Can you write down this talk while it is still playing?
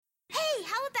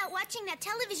about watching that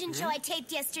television show I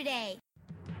taped yesterday?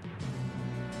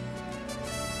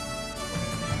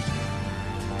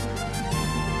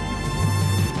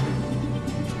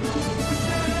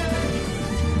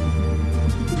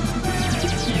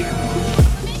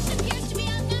 Mission appears to be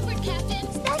outnumbered, Captain.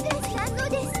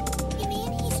 You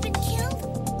mean he's been killed?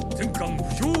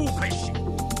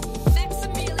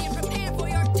 Maximilian, prepare for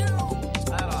your doom.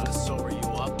 That ought to sober you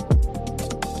up.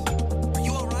 Are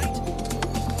you all right?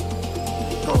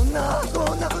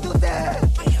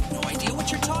 I have no idea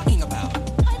what you're talking about.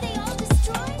 Are they all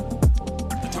destroyed?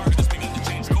 The target has begun to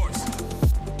change course.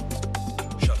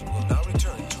 Shuttle will now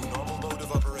return to normal mode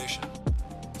of operation.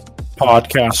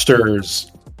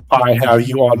 Podcasters, I have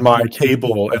you on my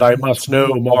table, and I must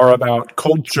know more about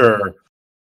culture.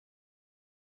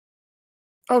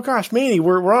 Oh gosh, Manny,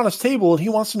 we're on his table, and he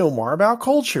wants to know more about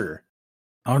culture.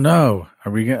 Oh no,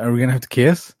 are we gonna have to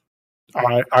kiss?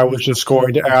 I was just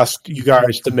going to ask you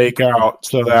guys to make out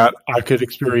so that I could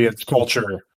experience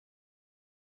culture.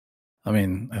 I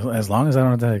mean, as long as I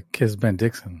don't have to kiss Ben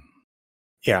Dixon.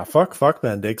 Yeah, fuck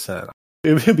Ben Dixon.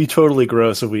 It would be totally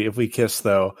gross if we kiss,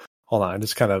 though. Hold on, I'm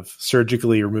just kind of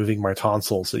surgically removing my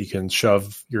tonsils so you can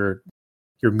shove your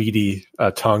meaty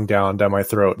tongue down my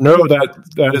throat. No,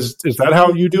 that is that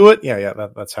how you do it? Yeah,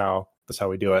 that's how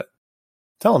we do it.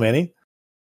 Tell him, Annie.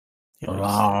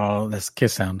 Oh, that's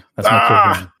kiss sound. That's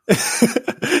my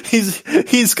favorite.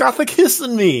 He's got the kiss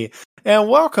in me. And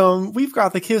welcome, we've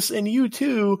got the kiss in you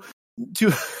too,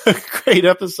 to a great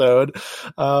episode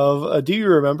of Do You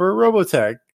Remember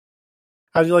Robotech?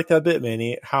 How'd you like that bit,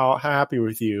 Manny? How happy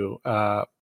with you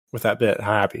with that bit?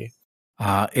 How happy?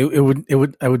 I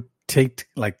would take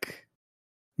like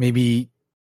maybe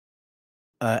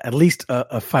at least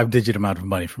a 5-digit amount of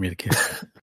money for me to kiss.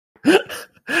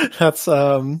 That's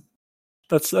sad.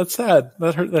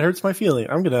 That hurts my feeling.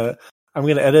 I'm gonna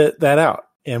edit that out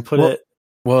and put it.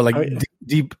 Well, like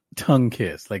deep tongue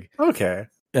kiss. Like okay.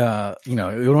 It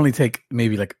would only take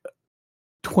maybe like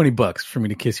 $20 for me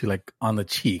to kiss you like on the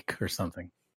cheek or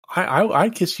something. I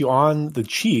kiss you on the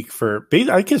cheek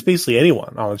I kiss basically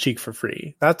anyone on the cheek for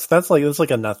free. That's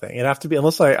like a nothing. It'd have to be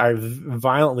unless I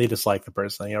violently dislike the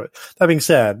person. That being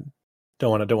said,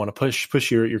 don't want to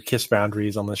push your kiss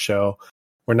boundaries on the show.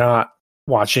 We're not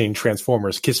watching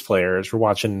Transformers kiss players. We're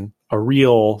watching a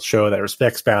real show that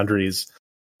respects boundaries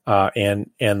and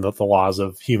the laws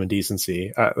of human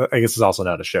decency. I guess it's also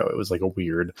not a show. It was like a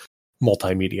weird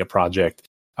multimedia project.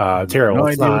 Tara, no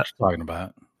it's idea not what you're talking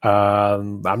about.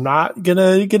 I'm not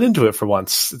gonna get into it for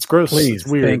once. It's gross. Please,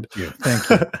 it's weird. Thank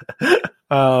you.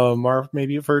 Or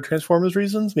maybe for Transformers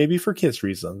reasons, maybe for kiss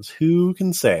reasons. Who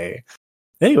can say?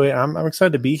 Anyway, I'm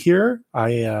excited to be here.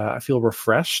 I feel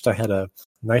refreshed. I had a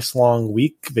nice long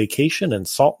week vacation in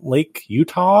Salt Lake,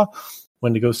 Utah.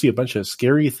 Went to go see a bunch of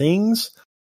scary things.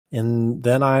 And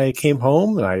then I came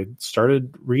home and I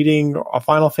started reading a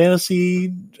Final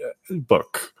Fantasy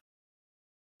book.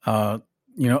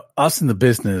 Us in the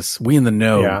business, we in the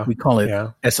know, Yeah. we call it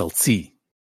Yeah. SLC.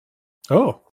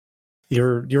 Oh, you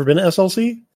ever been to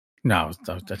SLC? No,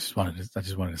 I just wanted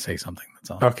to say something.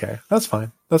 That's all. Okay, that's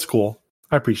fine. That's cool.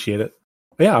 I appreciate it.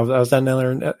 But yeah, I was down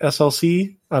there in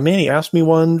SLC. Manny asked me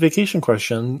one vacation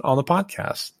question on the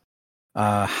podcast.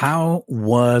 How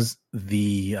was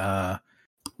the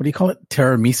what do you call it?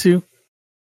 Tiramisu?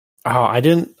 Oh, I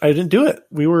didn't do it.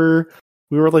 We were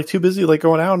like too busy like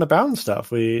going out and about and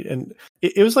stuff. It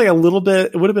was like a little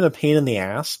bit. It would have been a pain in the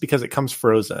ass because it comes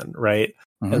frozen, right?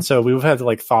 Mm-hmm. And so we would have to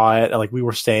like thaw it. And, like we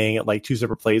were staying at like two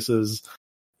separate places.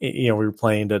 We were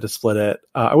planning to split it.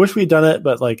 I wish we'd done it,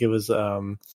 but like it was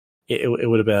it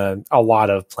would have been a lot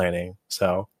of planning.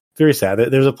 So very sad.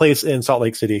 There's a place in Salt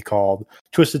Lake City called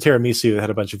Twisted Tiramisu that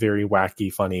had a bunch of very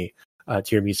wacky, funny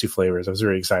tiramisu flavors. I was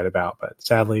very excited about, but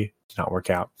sadly did not work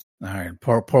out. All right,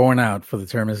 pour one out for the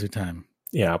tiramisu time.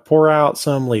 Yeah, pour out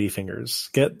some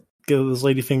ladyfingers. Get those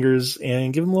ladyfingers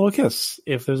and give them a little kiss.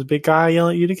 If there's a big guy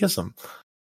yelling at you to kiss him.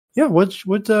 Yeah, we're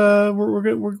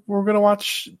gonna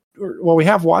watch. Well, we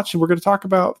have watched, and we're going to talk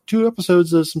about 2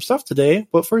 episodes of some stuff today.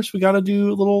 But first, we got to do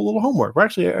a little homework. Well,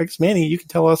 actually, I guess Manny, you can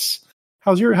tell us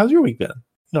how's your week been.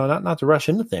 No, not to rush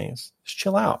into things. Just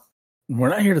chill out. We're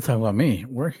not here to talk about me.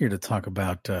 We're here to talk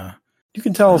about. You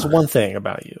can tell us one thing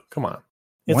about you. Come on,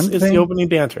 it's the opening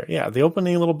banter. Yeah, the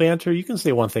opening little banter. You can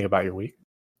say one thing about your week.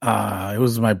 It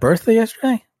was my birthday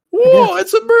yesterday. Whoa,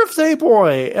 it's a birthday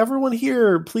boy! Everyone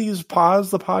here, please pause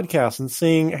the podcast and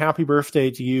sing "Happy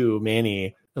Birthday" to you,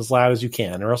 Manny, as loud as you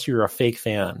can, or else you're a fake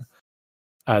fan.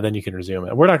 Then you can resume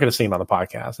it. We're not going to sing it on the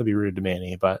podcast. That'd be rude to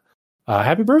Manny. But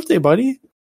happy birthday, buddy!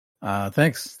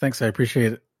 Thanks. I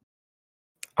appreciate it.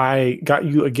 I got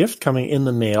you a gift coming in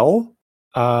the mail.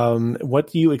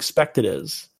 What do you expect it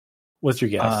is? What's your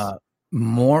guess?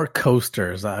 More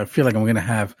coasters. I feel like I'm gonna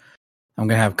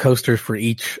have coasters for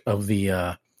each of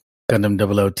the Gundam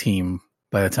 00 team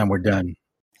by the time we're done.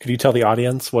 Could you tell the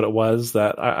audience what it was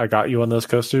that I got you on those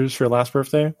coasters for your last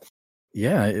birthday?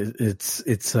 Yeah, it's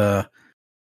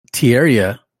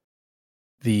Tieria,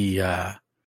 the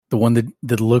one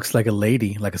that looks like a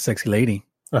lady, like a sexy lady.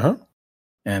 Uh-huh.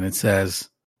 And it says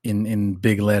in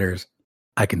big letters,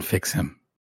 "I can fix him."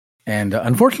 And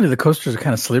unfortunately, the coasters are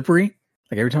kind of slippery.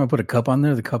 Like every time I put a cup on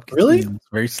there, the cup gets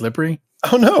very slippery.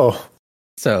 Oh no!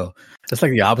 So it's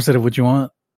like the opposite of what you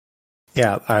want.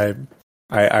 Yeah,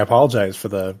 I apologize for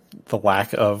the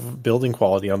lack of building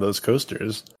quality on those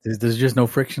coasters. There's just no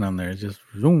friction on there. It's just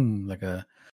zoom like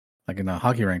in a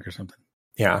hockey rink or something.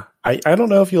 Yeah, I don't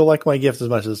know if you'll like my gift as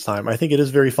much this time. I think it is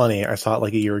very funny. I saw it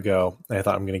like a year ago, and I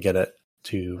thought I'm going to get it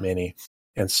to Manny,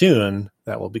 and soon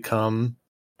that will become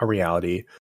a reality.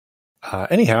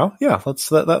 Anyhow, yeah,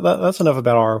 that's enough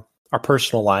about our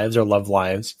personal lives, our love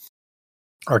lives,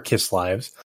 our kiss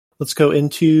lives. Let's go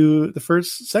into the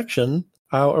first section.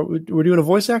 We're doing a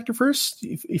voice actor first.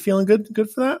 You feeling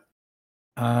good for that?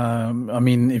 I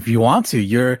mean, if you want to,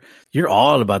 you're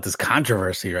all about this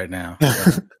controversy right now.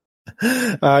 So.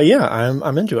 Yeah,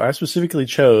 I'm into it. I specifically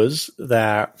chose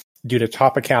that due to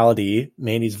topicality,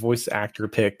 Manny's voice actor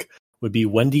pick would be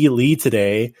Wendy Lee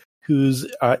today, who's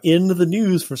in the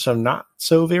news for some not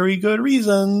so very good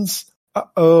reasons.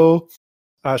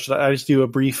 Should I just do a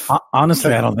brief?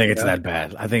 Honestly, I don't think it's that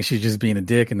bad. I think she's just being a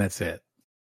dick, and that's it.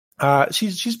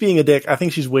 She's being a dick. I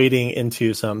think she's wading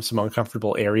into some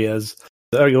uncomfortable areas.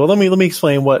 Okay, well, let me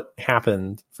explain what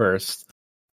happened first.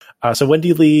 So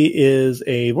Wendy Lee is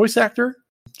a voice actor.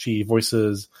 She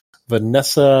voices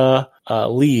Vanessa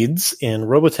Leeds in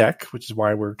Robotech, which is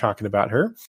why we're talking about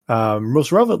her.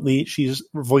 Most relevantly, she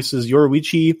voices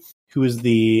Yoruichi, who is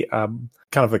the kind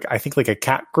of like, I think like a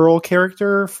cat girl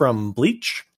character from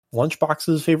Bleach,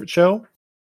 Lunchbox's favorite show.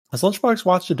 Has Lunchbox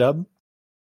watched a dub?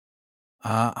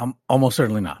 I'm almost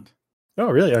certainly not. Oh,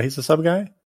 really? Oh, he's a sub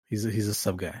guy? He's a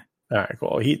sub guy. All right,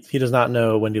 cool. He does not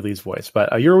know Wendy Lee's voice,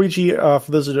 but Yoruichi,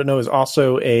 for those who don't know, is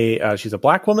also she's a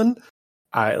black woman.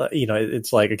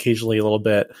 It's like occasionally a little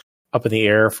bit up in the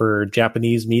air for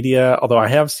Japanese media. Although I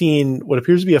have seen what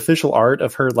appears to be official art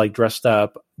of her like dressed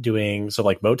up doing some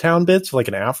like Motown bits, like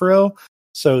an afro.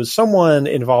 So someone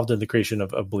involved in the creation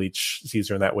of Bleach sees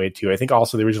her in that way too. I think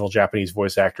also the original Japanese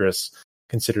voice actress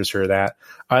considers her that.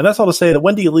 And that's all to say that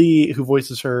Wendy Lee, who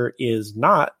voices her, is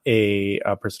not a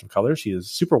person of color. She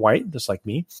is super white, just like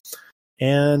me.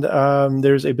 And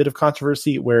there's a bit of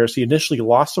controversy where she initially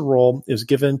lost the role. It was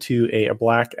given to a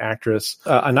black actress.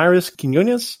 Aniris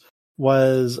Quinones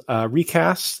was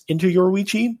recast into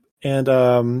Yoruichi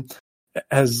and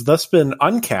has thus been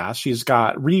uncast. She's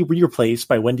got re-replaced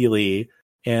by Wendy Lee.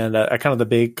 And kind of the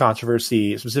big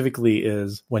controversy specifically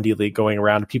is Wendy Lee going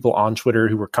around to people on Twitter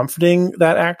who were comforting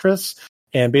that actress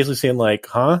and basically saying like,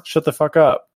 shut the fuck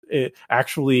up.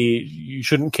 Actually, you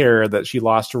shouldn't care that she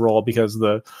lost her role because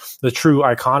the true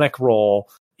iconic role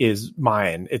is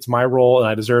mine. It's my role and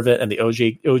I deserve it. And the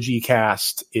OG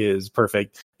cast is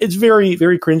perfect. It's very,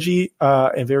 very cringy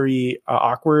and very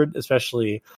awkward,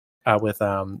 especially with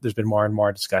there's been more and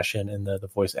more discussion in the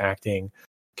voice acting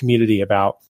community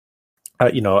about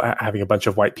having a bunch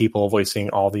of white people voicing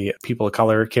all the people of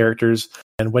color characters,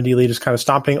 and Wendy Lee just kind of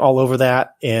stomping all over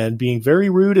that and being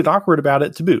very rude and awkward about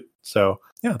it to boot. So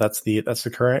yeah, that's the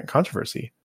current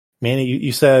controversy. Manny,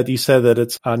 you said that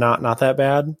it's not that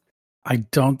bad. I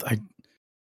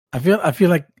feel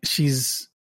like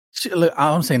look,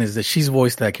 all I'm saying is that she's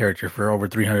voiced that character for over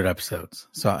 300 episodes.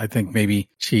 So I think maybe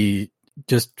she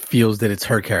just feels that it's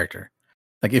her character.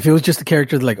 Like if it was just a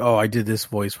character like, oh, I did this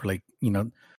voice for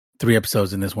 3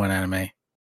 episodes in this one anime,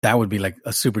 that would be like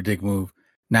a super dick move.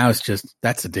 Now it's just,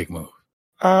 that's a dick move.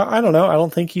 I don't know. I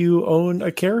don't think you own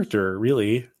a character,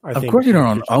 really. Of course you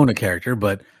don't own a character,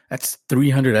 but that's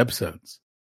 300 episodes.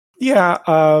 Yeah,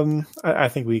 I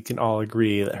think we can all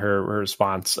agree that her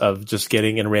response of just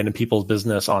getting in random people's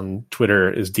business on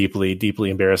Twitter is deeply, deeply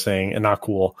embarrassing and not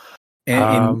cool.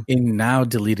 And in now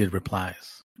deleted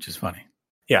replies, which is funny.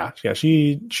 Yeah,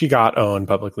 she got owned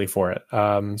publicly for it.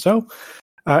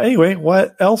 Anyway,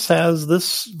 what else has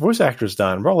this voice actress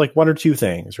done? Well, like 1 or 2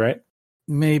 things, right?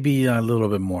 Maybe a little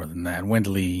bit more than that. Wendy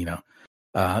Lee,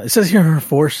 it says here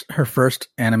her first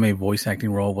anime voice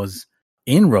acting role was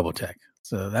in Robotech.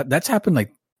 So that's happened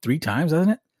like 3 times,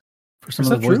 hasn't it? For some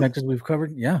of the voice actors we've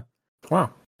covered. Yeah.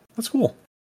 Wow. That's cool.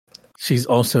 She's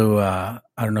also, I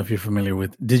don't know if you're familiar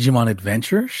with Digimon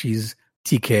Adventure. She's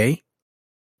TK,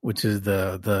 which is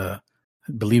the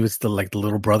I believe it's the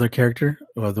little brother character,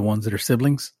 or the ones that are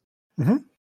siblings. Mhm.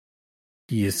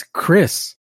 He is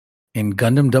Chris in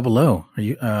Gundam 00. Are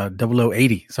you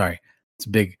 0080? Sorry, it's a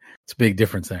big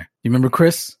difference there. You remember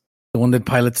Chris, the one that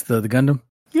pilots the Gundam?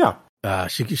 Yeah.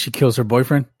 She kills her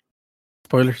boyfriend.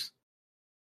 Spoilers.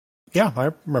 Yeah,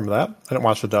 I remember that. I didn't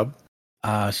watch the dub.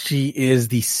 She is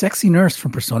the sexy nurse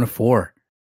from Persona 4.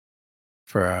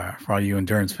 For all you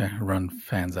Endurance Run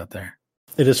fans out there.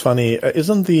 It is funny.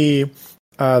 Isn't the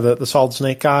Solid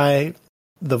Snake guy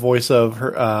the voice of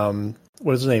her?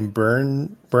 What is his name?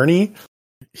 Bernie.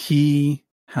 He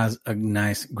has a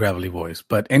nice gravelly voice,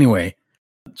 but anyway,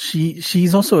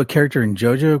 she's also a character in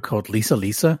JoJo called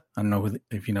Lisa. I don't know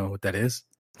if you know what that is.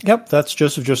 Yep, that's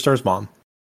Joseph Joestar's mom.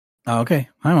 Oh, okay.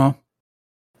 Hi, Mom.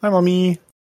 Hi, mommy.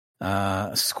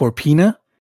 Scorpina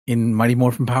in Mighty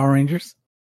Morphin Power Rangers.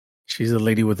 She's a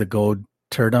lady with a gold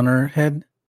turd on her head.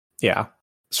 Yeah,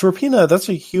 Scorpina. That's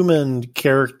a human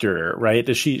character, right?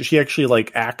 Does she actually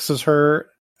like acts as her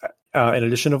in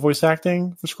addition to voice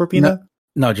acting for Scorpina?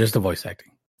 No, just the voice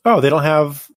acting. Oh, they don't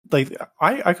have like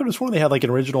I could have sworn they had like an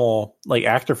original like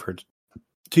actor for it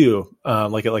too,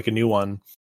 like a new one.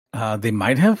 They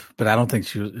might have, but I don't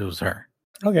think it was her.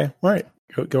 Okay, all right,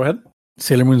 go ahead.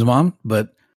 Sailor Moon's mom,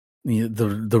 but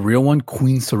the real one,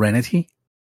 Queen Serenity.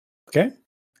 Okay,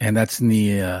 and that's in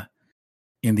the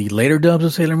later dubs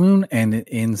of Sailor Moon and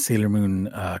in Sailor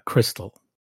Moon Crystal.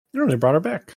 They brought her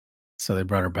back. So they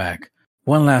brought her back.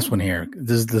 One last one here.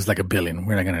 This is like a billion.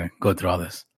 We're not going to go through all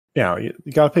this. Yeah, you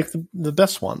got to pick the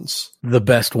best ones. The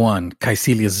best one,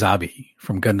 Kycilia Zabi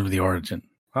from Gundam The Origin.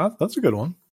 That's a good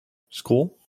one. It's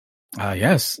cool.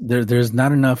 Yes, there's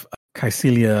not enough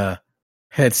Kycilia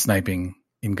head sniping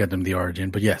in Gundam The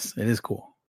Origin, but yes, it is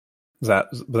cool. Was that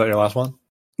your last one?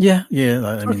 Yeah. I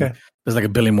mean, okay. There's like a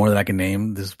billion more that I can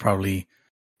name. This is probably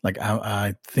like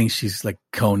I think she's like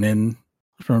Conan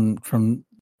from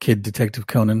Kid Detective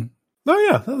Conan. Oh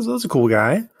yeah, that's a cool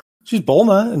guy. She's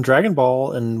Bulma in Dragon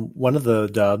Ball in one of the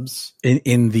dubs.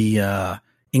 In the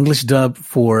English dub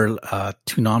for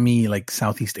Toonami, like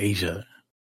Southeast Asia.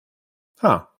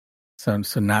 Huh.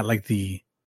 So not like the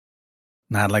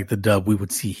dub we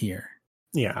would see here.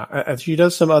 Yeah, she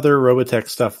does some other Robotech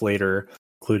stuff later,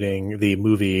 including the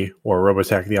movie or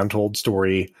Robotech: The Untold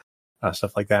Story,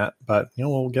 stuff like that. But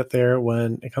we'll get there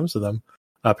when it comes to them.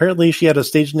 Apparently, she had a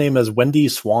stage name as Wendy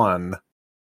Swan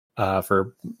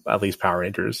for at least Power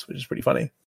Rangers, which is pretty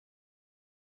funny.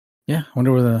 Yeah,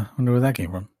 wonder where that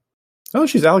came from. Oh,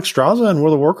 she's Alex Straza in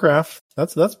World of Warcraft.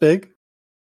 That's big.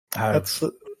 That's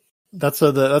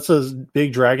a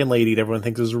big dragon lady that everyone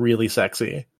thinks is really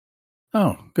sexy.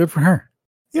 Oh, good for her.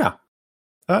 Yeah,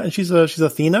 and she's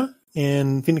Athena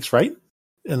in Phoenix Wright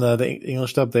in the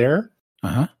English dub there.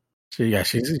 So yeah,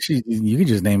 she. You could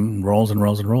just name roles and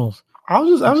roles and roles. I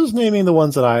was just naming the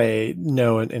ones that I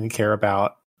know and care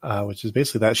about, which is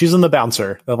basically that. She's in The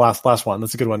Bouncer, the last one.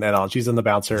 That's a good one to end on. She's in The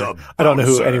Bouncer. I don't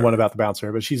know anyone about The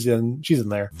Bouncer, but she's in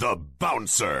there. The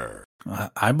Bouncer.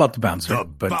 I bought The Bouncer,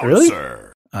 but Bouncer.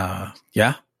 Really?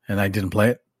 Yeah, and I didn't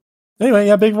play it. Anyway,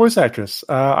 yeah, big voice actress.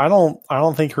 I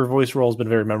don't think her voice role has been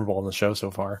very memorable in the show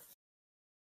so far.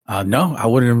 No, I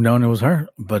wouldn't have known it was her,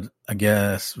 but I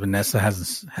guess Vanessa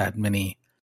hasn't had many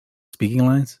speaking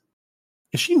lines.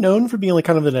 Is she known for being like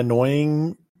kind of an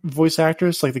annoying voice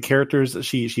actress? Like the characters that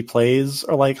she plays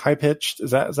are like high pitched.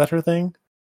 Is that her thing?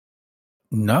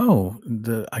 No,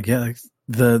 I guess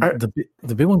the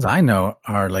big ones I know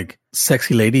are like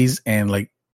sexy ladies and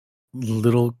like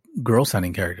little girl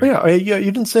sounding characters. Oh, yeah.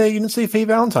 You didn't say Faye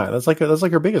Valentine. That's like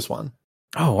her biggest one.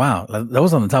 Oh wow, that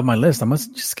was on the top of my list. I must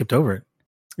have just skipped over it.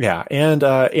 Yeah, and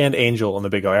Angel in the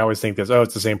Big O. I always think it's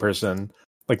the same person.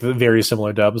 Like the very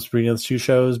similar dubs between those two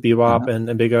shows, Bebop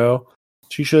and Big O.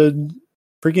 She should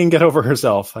freaking get over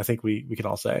herself. I think we can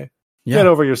all say, Get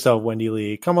over yourself, Wendy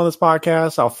Lee. Come on this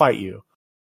podcast, I'll fight you.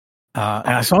 And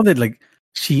I saw that like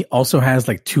she also has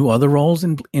like two other roles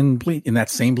in that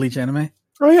same Bleach anime.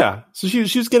 Oh yeah, so she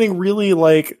was getting really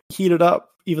like heated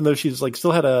up, even though she's like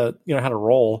still had a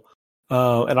role.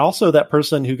 And also that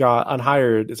person who got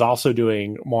unhired is also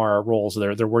doing more roles.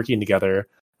 They're working together.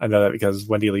 I know that because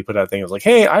Wendy Lee put out a thing. It was like,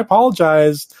 hey, I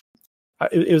apologize.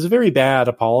 It was a very bad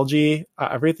apology.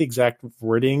 I forget the exact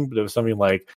wording, but it was something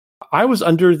like, I was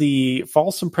under the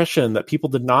false impression that people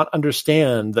did not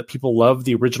understand that people love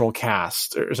the original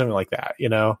cast or something like that,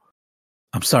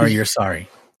 I'm sorry, you're sorry.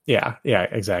 Yeah,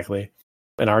 exactly.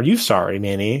 And are you sorry,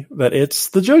 Manny, that it's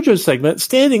the JoJo segment,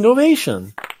 Standing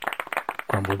Ovation?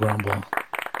 Grumble, grumble.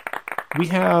 We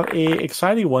have a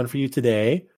exciting one for you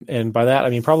today. And by that, I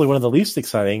mean probably one of the least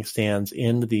exciting stands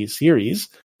in the series.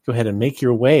 go ahead and make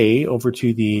your way over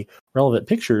to the relevant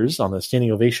pictures on the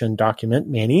standing ovation document,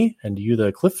 Manny, and you,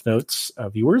 the Cliff Notes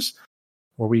viewers,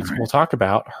 where we will talk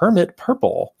about Hermit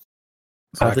Purple.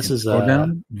 This is scroll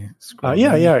down.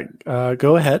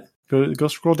 Go ahead. Go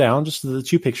scroll down just to the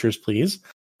 2 pictures, please.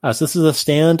 So this is a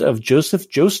stand of Joseph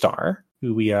Joestar,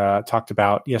 who we talked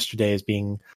about yesterday as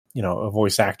being, a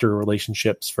voice actor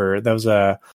relationships for, that was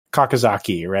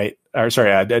Kakazaki, right? Or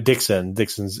sorry, Dixon.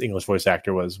 Dixon's English voice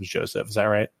actor was Joseph. Is that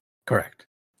right? Correct.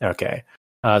 Okay.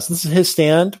 So this is his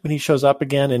stand when he shows up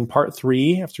again in part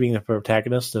 3 after being the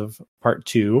protagonist of part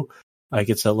 2.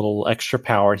 Gets a little extra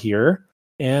power here.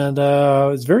 And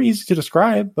it's very easy to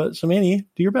describe, but so Manny,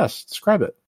 do your best. Describe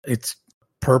it. It's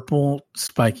purple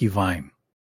spiky vine.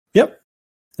 Yep.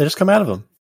 They just come out of him.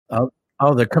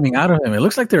 Oh, they're coming out of him. It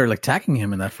looks like they're like attacking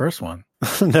him in that first one.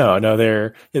 No,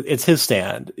 it's his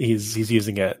stand. He's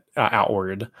using it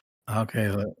outward.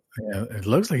 Okay. It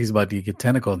looks like he's about to get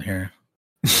tentacled here.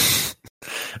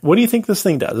 What do you think this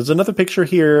thing does? There's another picture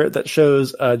here that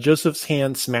shows Joseph's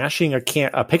hand smashing a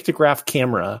pictograph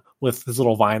camera with his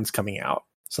little vines coming out.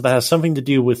 So that has something to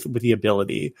do with the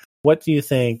ability. What do you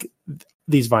think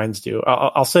these vines do?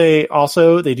 I'll say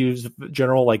also they do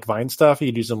general like vine stuff.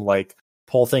 You do some like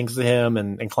pull things to him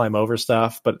and climb over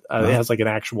stuff, but it has like an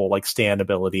actual like stand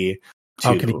ability.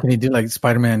 Can he do like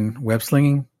Spider-Man web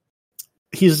slinging?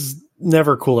 He's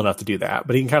never cool enough to do that,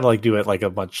 but he can kind of like do it like a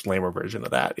much lamer version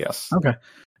of that. Yes. Okay.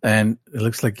 And it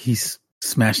looks like he's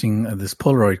smashing this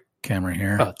Polaroid camera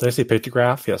here. Oh, did I say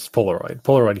pictograph? Yes,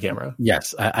 Polaroid camera.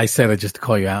 Yes, I said it just to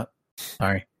call you out.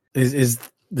 Sorry. Is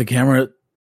the camera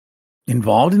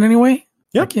involved in any way?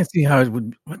 Yep. I can't see how it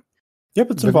would. What?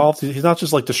 Yep, it's involved. He's not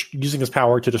just like using his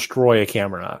power to destroy a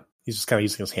camera. He's just kind of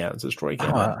using his hands to destroy a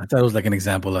camera. I thought it was like an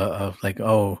example of like,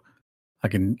 I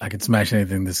can smash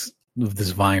anything this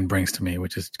vine brings to me,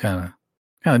 which is kind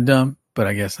of dumb. But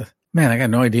I guess, man, I got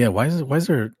no idea. Why is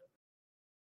there?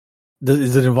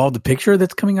 Does it involve the picture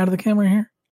that's coming out of the camera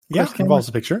here? Yeah, it involves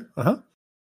the picture.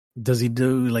 Does he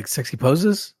do like sexy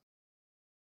poses?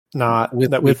 Not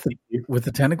with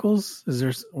the tentacles. Is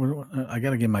there? I got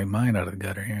to get my mind out of the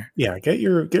gutter here. Yeah, get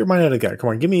your mind out of the gutter.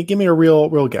 Come on, give me a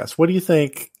real guess. What do you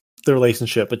think the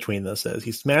relationship between this is?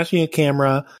 He's smashing a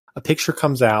camera. A picture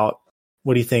comes out.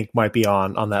 What do you think might be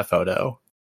on that photo?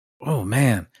 Oh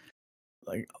man,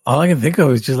 like all I can think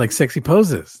of is just like sexy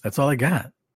poses. That's all I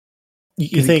got.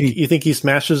 You think he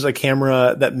smashes a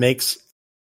camera that makes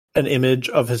an image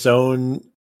of his own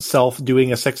self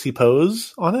doing a sexy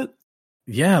pose on it?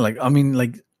 Yeah, like I mean,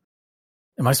 like,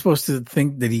 am I supposed to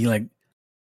think that he like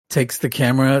takes the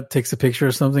camera, takes a picture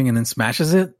or something, and then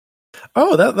smashes it?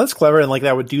 Oh, that's clever, and like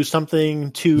that would do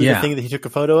something to the thing that he took a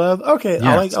photo of. Okay,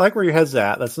 yes. I like where your head's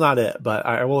at. That's not it, but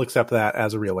I will accept that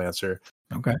as a real answer.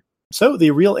 Okay. So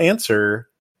the real answer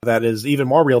that is even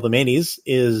more real than Manny's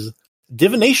is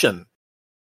divination.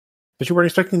 But you weren't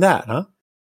expecting that, huh?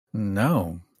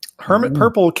 No. Hermit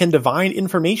Purple can divine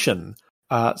information.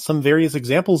 Some various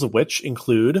examples of which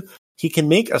include he can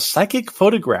make a psychic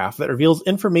photograph that reveals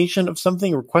information of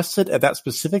something requested at that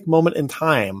specific moment in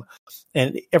time.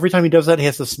 And every time he does that, he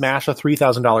has to smash a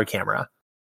 $3,000 camera.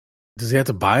 Does he have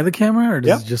to buy the camera or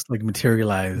does it just like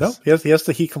materialize? No,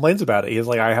 he complains about it. He's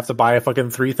like, I have to buy a fucking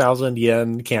 3,000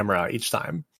 yen camera each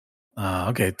time.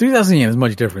 Okay. 3,000 yen is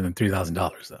much different than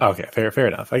 $3,000 though. Okay. Fair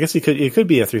enough. I guess it could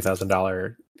be a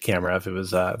 $3,000 camera if it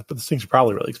was, but these things are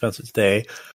probably really expensive today.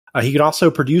 He can also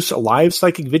produce live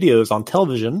psychic videos on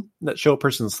television that show a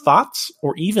person's thoughts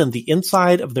or even the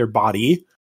inside of their body.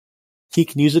 He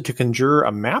can use it to conjure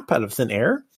a map out of thin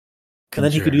air. And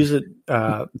then he could use it,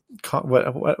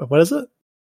 what is it?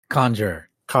 Conjure.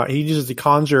 He uses to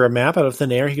conjure a map out of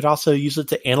thin air. He could also use it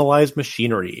to analyze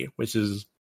machinery, which is,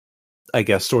 I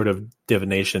guess, sort of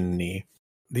divination-y.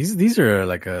 These are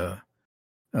like a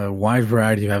wide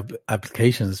variety of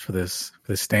applications for this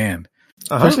stand.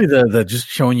 Especially the just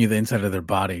showing you the inside of their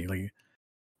body.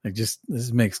 Like just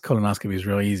this makes colonoscopies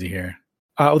real easy here.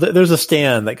 There's a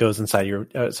stand that goes inside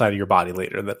your body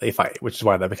later that they fight, which is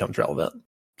why that becomes relevant.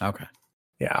 Okay.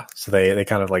 Yeah. So they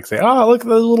kind of like say, oh, look at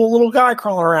the little guy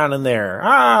crawling around in there.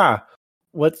 Ah,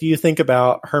 what do you think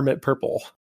about Hermit Purple?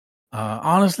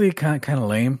 Honestly, kind of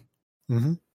lame.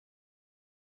 Mm-hmm.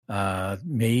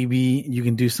 Maybe you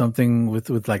can do something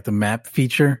with like the map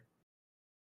feature.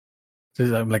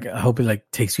 So I'm like, I hope it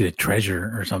like takes you to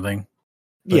treasure or something.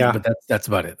 But that's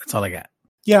about it. That's all I got.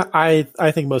 Yeah, I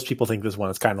think most people think this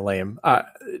one is kind of lame.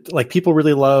 Like people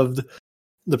really loved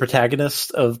the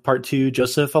protagonist of part 2,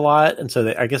 Joseph, a lot, and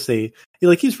so I guess he's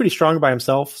pretty strong by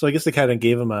himself. So I guess they kind of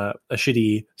gave him a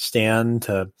shitty stand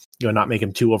to not make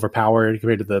him too overpowered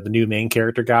compared to the new main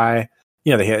character guy.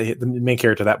 You know, the main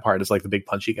character of that part is like the big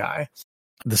punchy guy.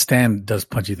 The stand does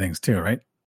punchy things too, right?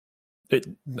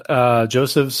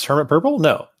 Joseph's Hermit Purple?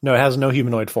 No, it has no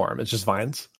humanoid form. It's just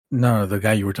vines. No, the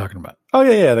guy you were talking about. Oh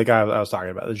yeah, the guy I was talking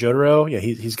about, the Jotaro. Yeah,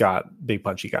 he's got big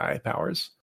punchy guy powers.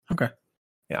 Okay.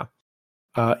 Yeah.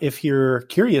 If you're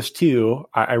curious too,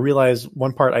 I realize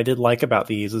one part I did like about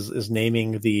these is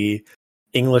naming the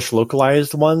English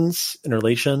localized ones in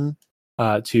relation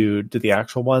to the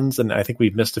actual ones, and I think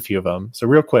we've missed a few of them. So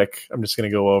real quick, I'm just going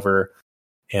to go over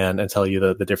and tell you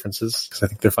the differences because I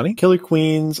think they're funny. Killer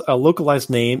Queen's localized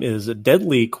name is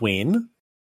Deadly Queen.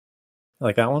 I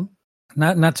like that one.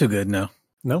 Not too good. No.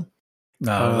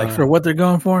 Like for what they're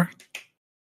going for.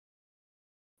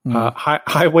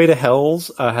 Highway to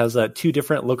Hells has two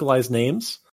different localized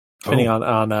names depending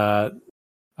on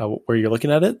where you're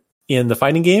looking at it. In the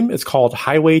fighting game, it's called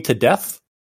Highway to Death.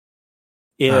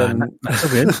 Not so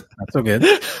good. Not so good.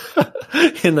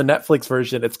 In the Netflix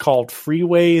version, it's called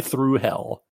Freeway Through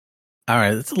Hell. All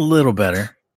right, it's a little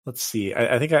better. Let's see.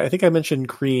 I think I mentioned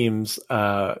creams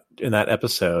in that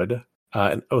episode.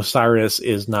 And Osiris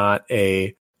is not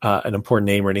an important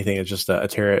name or anything. It's just a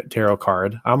tarot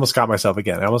card. I almost got myself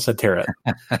again. I almost said tarot.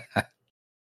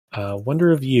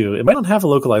 Wonder of You. It might not have a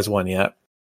localized one yet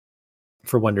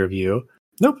for Wonder of You.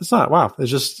 Nope, it's not. Wow. It's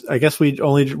just, I guess we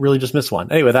only really just missed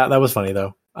one. Anyway, that was funny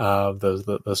though.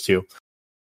 Those two.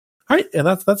 All right. And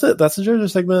that's it. That's the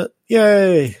JoJo segment.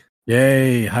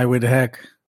 Yay. Highway to Heck.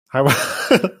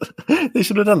 They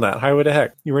should have done that. Highway to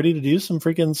Heck. You ready to do some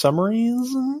freaking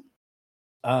summaries?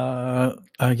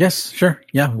 Yes, sure.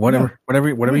 Yeah. Whatever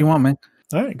you want, man.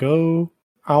 All right. Go.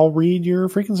 I'll read your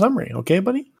freaking summary. Okay,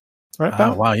 buddy? All right,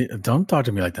 pal? Wow. Don't talk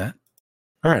to me like that.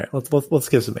 All right. Let's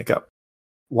give some makeup.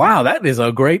 Wow, that is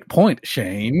a great point,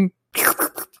 Shane.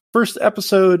 First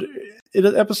episode, it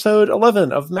is episode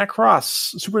 11 of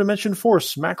Macross, Super Dimension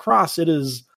Force. Macross, it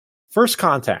is First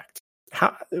Contact.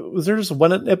 Was there just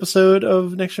one episode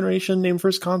of Next Generation named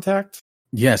First Contact?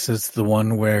 Yes, it's the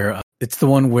one where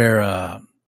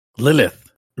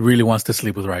Lilith really wants to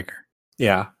sleep with Riker.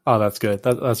 Yeah. Oh, that's good.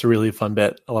 That's a really fun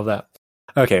bit. I love that.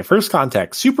 Okay, First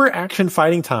Contact. Super action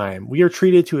fighting time. We are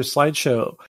treated to a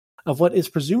slideshow of what is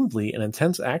presumably an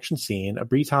intense action scene of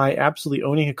Britai absolutely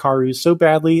owning Hikaru so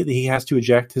badly that he has to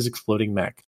eject his exploding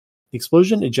mech. The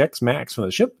explosion ejects Max from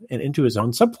the ship and into his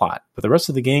own subplot, but the rest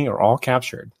of the gang are all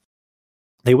captured.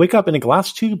 They wake up in a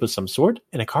glass tube of some sort,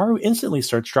 and Hikaru instantly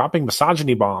starts dropping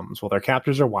misogyny bombs while their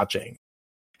captors are watching.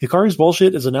 Hikaru's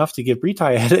bullshit is enough to give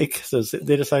Britai a headache, so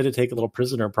they decide to take a little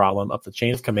prisoner problem up the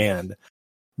chain of command.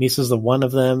 Misa's the one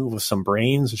of them with some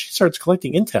brains, and she starts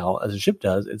collecting intel as the ship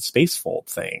does its spacefold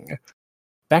thing.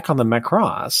 Back on the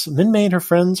Macross, Minmay and her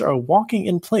friends are walking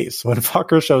in place when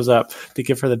Fokker shows up to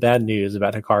give her the bad news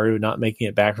about Hikaru not making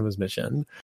it back from his mission.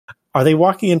 Are they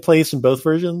walking in place in both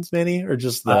versions, Manny, or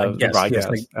just the broadcast?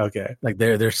 Yes, okay, like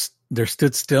they're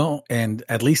stood still, and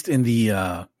at least in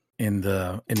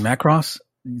Macross,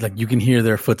 like you can hear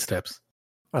their footsteps.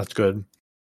 That's good.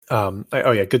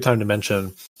 Good time to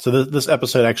mention. So this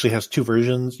episode actually has two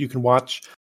versions you can watch.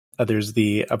 There's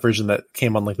a version that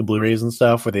came on like the Blu-rays and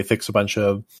stuff where they fix a bunch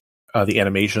of the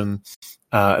animation.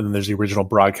 And then there's the original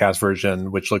broadcast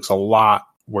version, which looks a lot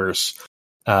worse.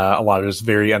 A lot of just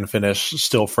very unfinished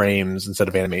still frames instead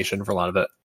of animation for a lot of it.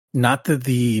 Not that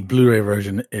the Blu-ray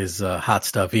version is hot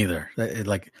stuff either.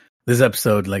 Like this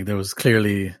episode, like there was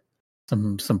clearly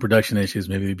some production issues.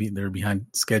 Maybe they were behind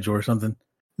schedule or something.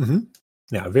 Mm-hmm.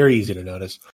 Yeah, very easy to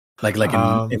notice. Like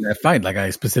in that fight, like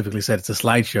I specifically said, it's a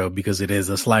slideshow because it is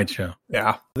a slideshow.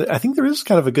 Yeah, I think there is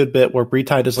kind of a good bit where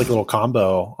Britai does like a little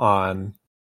combo on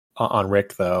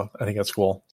Rick, though. I think that's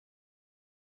cool.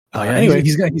 Anyway,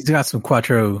 he's got some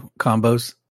Quattro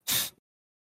combos. I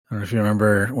don't know if you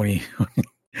remember when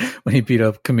he beat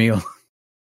up Camille.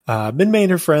 Minmay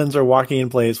and her friends are walking in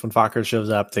place when Fokker shows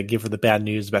up to give her the bad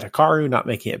news about Hikaru not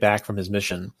making it back from his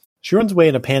mission. She runs away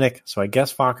in a panic, so I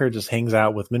guess Fokker just hangs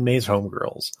out with Minmay's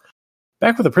homegirls.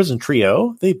 Back with the prison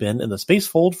trio, they've been in the space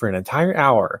fold for an entire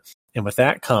hour, and with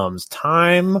that comes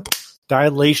time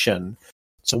dilation.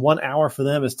 So 1 hour for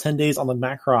them is 10 days on the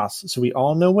Macross, so we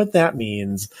all know what that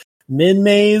means.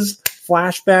 Minmay's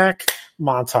flashback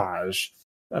montage.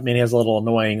 I mean, he has a little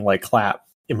annoying like clap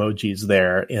emojis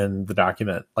there in the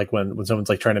document, like when someone's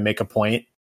like trying to make a point.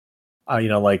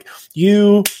 Like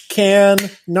you can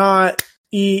not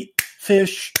eat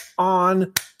fish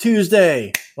on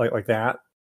Tuesday, like that.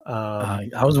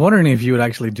 I was wondering if you would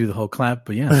actually do the whole clap,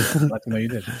 but yeah, I'm glad to know you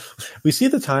did. We see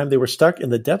the time they were stuck in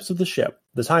the depths of the ship,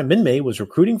 the time Minmay was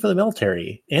recruiting for the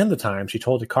military, and the time she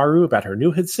told Hikaru about her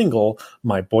new hit single,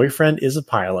 My Boyfriend is a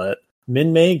Pilot.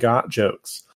 Minmay got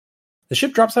jokes. The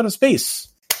ship drops out of space.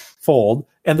 fold,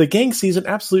 and the gang sees an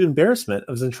absolute embarrassment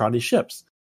of Zentradi's ships.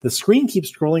 The screen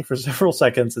keeps scrolling for several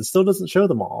seconds and still doesn't show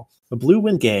them all. The Blue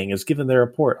Wind Gang is given their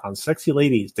report on sexy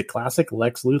ladies to classic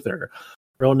Lex Luthor,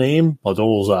 real name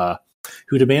Baldoza,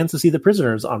 who demands to see the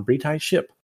prisoners on Bretai's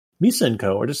ship. Misa and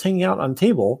co. are just hanging out on a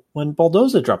table when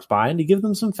Baldoza drops by and he gives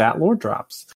them some fat lore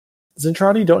drops.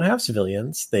 Zentradi don't have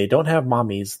civilians, they don't have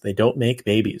mommies, they don't make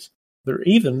babies. They're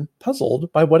even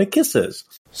puzzled by what a kiss is.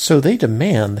 So they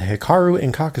demand the Hikaru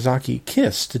and Kakazaki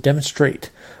kiss to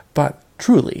demonstrate. But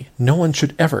truly, no one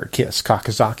should ever kiss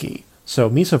Kakazaki. So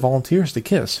Misa volunteers to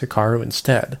kiss Hikaru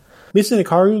instead. Misa and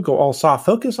Hikaru go all soft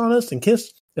focus on us and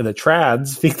kiss, and the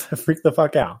trads freak the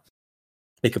fuck out.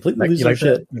 They completely lose their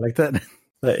shit. You like that?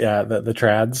 The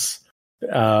trads.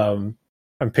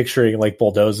 I'm picturing like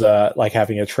Bulldoza like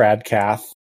having a trad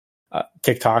cath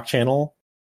TikTok channel.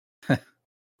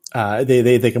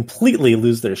 They completely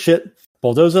lose their shit.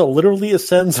 Bulldoza literally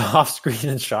ascends off screen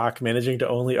in shock, managing to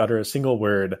only utter a single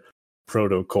word,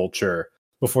 protoculture,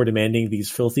 before demanding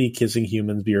these filthy kissing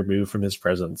humans be removed from his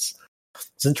presence.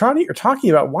 Zentradi are talking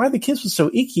about why the kiss was so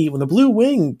icky when the Blue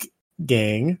Wing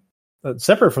gang,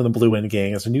 separate from the Blue Wind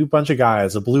gang, is a new bunch of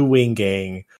guys, a Blue Wing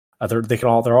gang. They're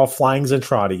all flying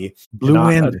Zentradi. Blue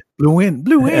Wind. Blue Wing.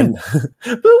 Blue Wing.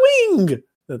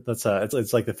 That's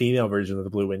it's like the female version of the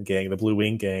Blue Wind gang, the Blue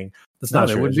Wing gang. That's no, not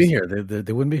they sure. wouldn't be here.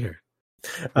 They wouldn't be here.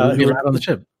 They would be right on the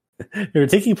ship. They were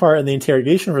taking part in the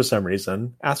interrogation for some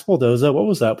reason. Asked Bulldoza what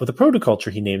was up with the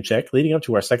protoculture he name checked leading up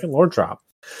to our second lore drop.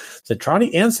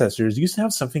 Zentradi ancestors used to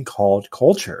have something called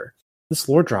culture. This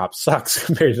lore drop sucks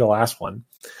compared to the last one.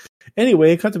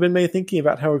 Anyway, cut to Benmei thinking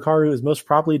about how Hikaru is most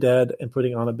probably dead and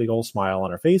putting on a big old smile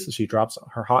on her face as she drops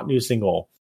her hot new single.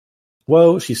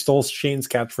 Whoa, she stole Shane's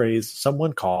catchphrase,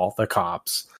 someone call the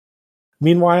cops.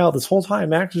 Meanwhile, this whole time,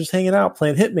 Max is just hanging out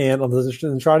playing Hitman on the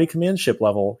Zentradi command ship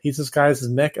level. He's disguised as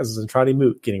mech as a Zentradi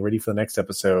moot, getting ready for the next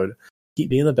episode. Keep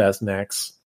being the best,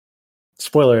 Max.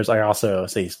 Spoilers, I also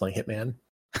say he's playing Hitman.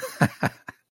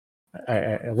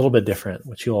 A little bit different,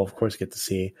 which you'll, of course, get to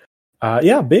see.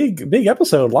 Big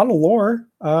episode, a lot of lore.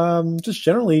 Just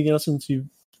generally, since you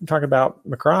talk about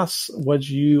Macross, what'd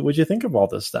you think of all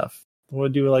this stuff? We'll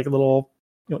do like a little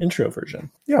intro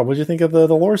version. Yeah, what'd you think of the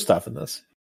lore stuff in this?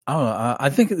 Oh, I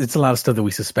think it's a lot of stuff that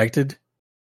we suspected,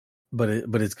 but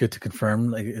it's good to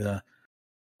confirm. We'd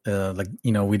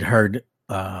heard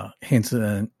hints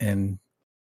and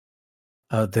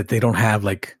that they don't have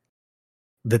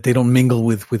that they don't mingle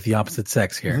with the opposite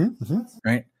sex here,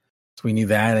 right? So we knew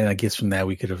that, and I guess from that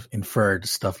we could have inferred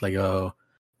stuff like, no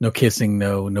kissing,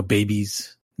 no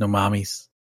babies, no mommies.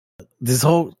 This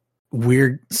whole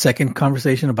weird second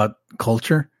conversation about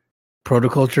culture,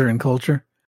 protoculture, and culture.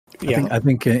 Yeah. I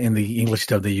think in the English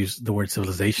dub they use the word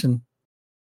civilization,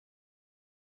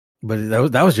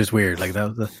 but that was just weird. Like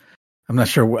I'm not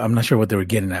sure what they were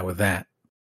getting at with that.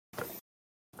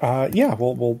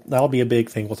 Well, that'll be a big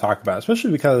thing we'll talk about,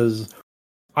 especially because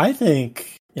I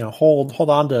think hold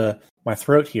on to my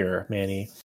throat here, Manny,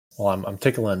 while I'm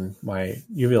tickling my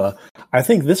uvula. I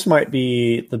think this might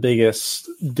be the biggest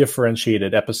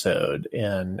differentiated episode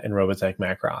in Robotech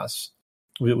Macross.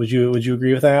 Would you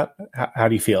agree with that? How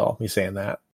do you feel me saying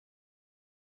that?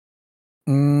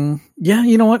 Yeah,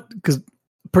 you know what? Because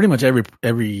pretty much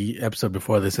every episode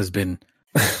before this has been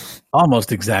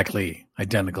almost exactly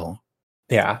identical.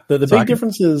 Yeah, the big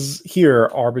differences here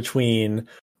are between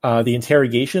the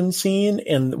interrogation scene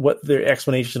and what the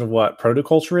explanation of what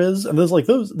protoculture is, and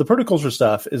the protoculture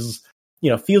stuff is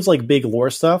feels like big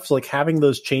lore stuff. So like having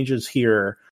those changes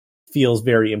here feels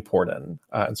very important,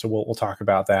 and so we'll talk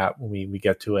about that when we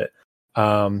get to it.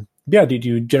 Do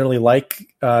you generally like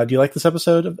this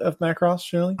episode of Macross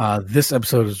generally? This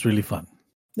episode is really fun.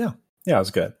 Yeah, it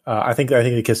was good. I think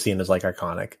the kiss scene is like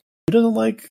iconic. Who doesn't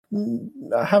like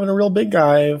having a real big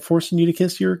guy forcing you to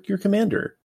kiss your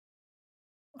commander?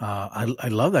 I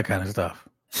love that kind of stuff.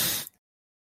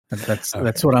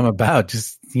 That's what I'm about.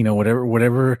 Just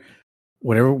wherever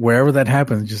that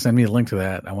happens, just send me a link to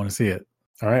that. I want to see it.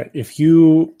 All right. If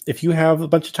you have a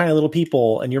bunch of tiny little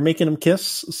people and you're making them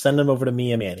kiss, send them over to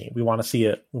me and Manny. We want to see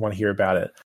it. We want to hear about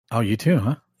it. Oh, you too,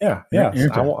 huh? Yeah.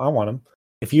 I want them.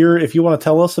 If you want to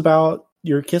tell us about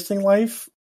your kissing life,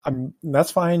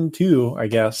 that's fine too. I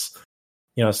guess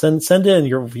send in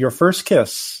your first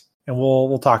kiss, and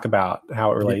we'll talk about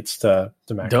how it relates to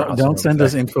Macross. Don't send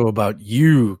us info about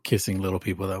you kissing little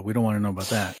people though. We don't want to know about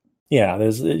that. Yeah,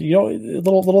 there's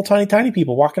little tiny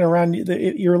people walking around.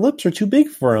 Your lips are too big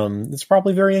for them. It's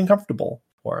probably very uncomfortable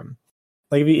for them.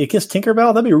 Like if you kiss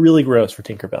Tinkerbell, that'd be really gross for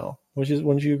Tinkerbell.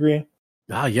 Wouldn't you agree?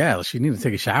 Oh yeah, she need to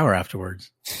take a shower afterwards.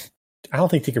 I don't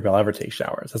think Tinkerbell ever takes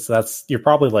showers. That's you're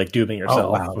probably like dooming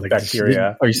yourself with Like,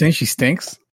 bacteria. Are you saying she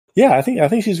stinks? Yeah, I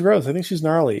think she's gross. I think she's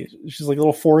gnarly. She's like a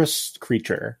little forest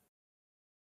creature.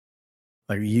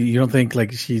 Like you don't think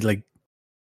like she like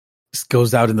just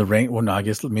goes out in the rain? Well, no, I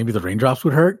guess maybe the raindrops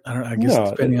would hurt. I guess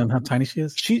No, depending on how tiny she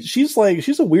is. She's a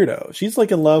weirdo. She's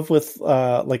like in love with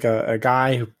like a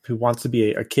guy who wants to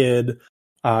be a kid.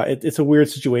 It's a weird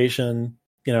situation.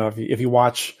 You know, if you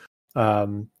watch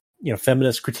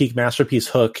feminist critique masterpiece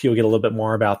Hook, you'll get a little bit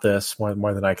more about this,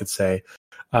 more than I could say.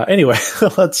 Anyway,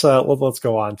 let's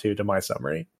go on to my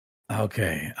summary.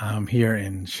 Okay, I'm here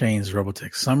in Shane's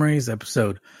Robotech summaries,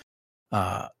 episode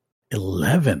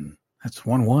 11. That's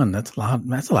 1-1. That's a lot.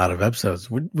 That's a lot of episodes.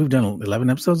 We've done 11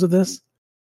 episodes of this.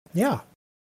 Yeah,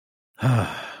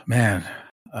 man,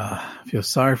 I feel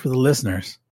sorry for the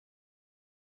listeners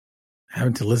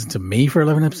having to listen to me for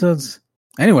 11 episodes.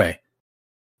 Anyway,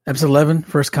 episode 11,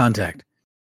 First Contact.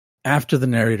 After the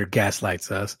narrator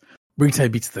gaslights us,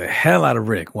 Britai beats the hell out of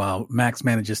Rick while Max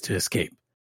manages to escape.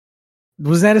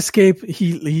 Was that escape?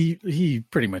 He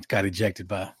pretty much got ejected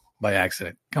by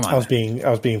accident. Come on. I was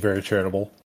being very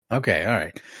charitable. Okay, all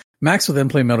right. Max will then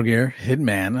play Metal Gear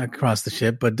Hitman across the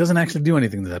ship, but doesn't actually do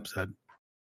anything this episode.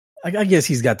 I guess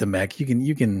he's got the mech. You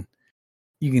can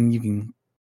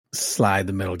slide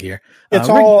the Metal Gear.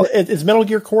 It's Metal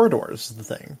Gear Corridors is the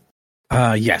thing.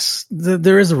 Yes,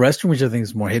 there is a restroom which I think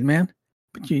is more Hitman,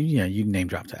 but you name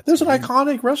drop that. There's an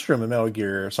iconic restroom in Metal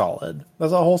Gear Solid.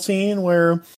 There's a whole scene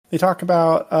where they talk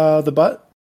about the butt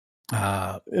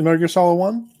in Metal Gear Solid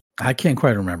 1. I can't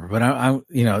quite remember, but I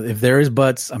if there is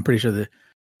butts, I'm pretty sure they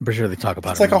talk about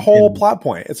it. It's like a whole plot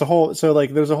point. It's a whole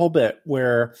there's a whole bit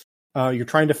where you're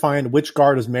trying to find which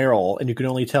guard is Meryl, and you can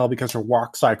only tell because her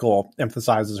walk cycle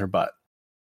emphasizes her butt.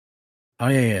 Oh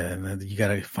yeah, and then you got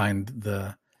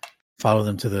to follow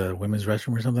them to the women's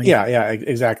restroom or something. Yeah,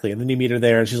 exactly. And then you meet her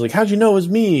there, and she's like, "How'd you know it was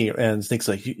me?" And Snake's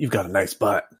like, "You've got a nice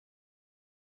butt."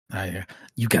 Yeah,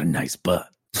 you got a nice butt.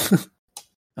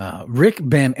 Rick,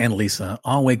 Ben, and Lisa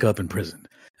all wake up in prison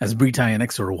as Britai and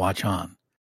Exor watch on.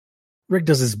 Rick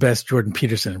does his best Jordan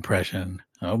Peterson impression.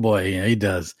 Oh boy, yeah, he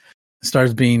does.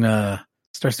 Starts doing a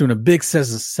big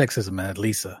sexism at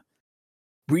Lisa.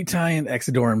 Britai and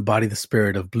Exodor embody the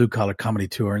spirit of Blue Collar Comedy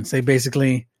Tour and say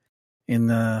basically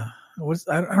in I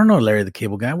don't know, Larry the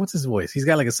Cable Guy. What's his voice? He's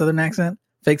got like a southern accent,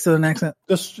 fake southern accent.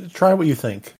 Just try what you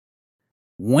think.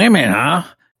 Women, huh?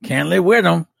 Can't live with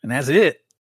them, and that's it.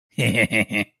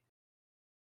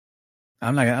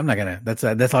 I'm not gonna.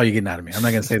 That's all you're getting out of me. I'm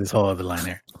not gonna say this whole other line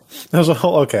there. There's a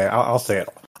whole. Okay, I'll say it.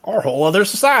 Our whole other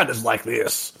society is like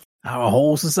this. Our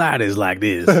whole society is like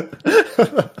this.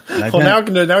 Now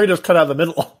you just cut out the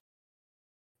middle.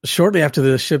 Shortly after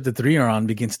the ship the three are on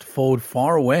begins to fold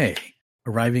far away,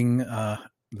 arriving the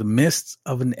mists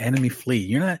of an enemy fleet.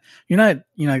 You're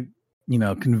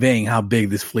not conveying how big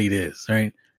this fleet is,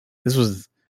 right?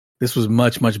 This was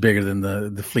much bigger than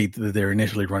the fleet that they're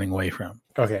initially running away from.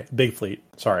 Okay, big fleet.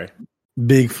 Sorry.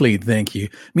 Big fleet, thank you.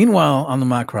 Meanwhile, on the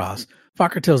Macross,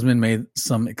 Fokker tells Minmay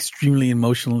some extremely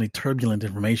emotionally turbulent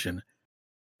information.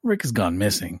 Rick has gone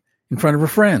missing in front of her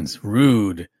friends.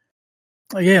 Rude.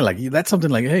 Yeah, like that's something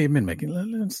like, hey,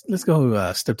 Minmay, let's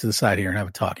go step to the side here and have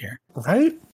a talk here.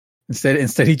 Right?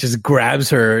 Instead, he just grabs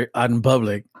her out in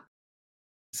public.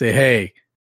 Say, hey,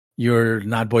 your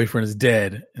not boyfriend is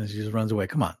dead, and she just runs away.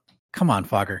 Come on,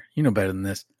 Fokker. You know better than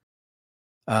this.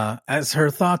 As her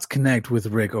thoughts connect with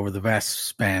Rick over the vast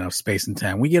span of space and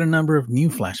time, we get a number of new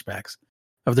flashbacks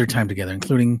of their time together,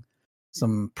 including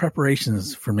some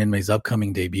preparations for Minmay's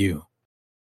upcoming debut.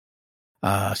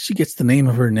 She gets the name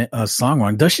of her song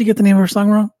wrong. Does she get the name of her song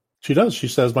wrong? She does. She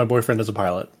says, "My boyfriend is a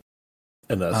pilot."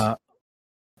 In this, that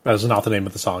is not the name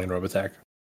of the song in Robotech.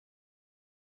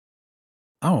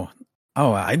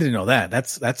 Oh, I didn't know that.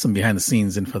 That's some behind the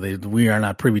scenes info that we are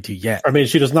not privy to yet. I mean,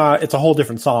 she does not. It's a whole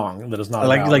different song that is not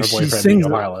like about her she boyfriend sings being a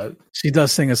pilot. She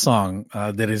does sing a song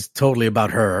that is totally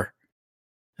about her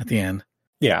at the end.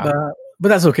 Yeah, but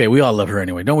that's okay. We all love her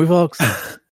anyway, don't we, folks?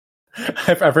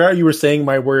 I forgot you were saying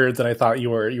my words, and I thought you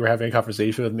were having a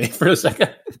conversation with me for a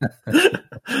second.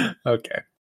 Okay,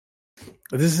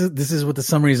 this is what the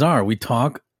summaries are. We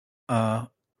talk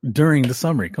during the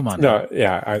summary. Come on. No,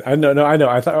 yeah, I know.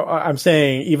 I'm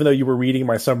saying, even though you were reading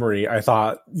my summary, I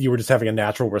thought you were just having a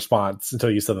natural response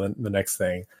until you said the next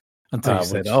thing. Until you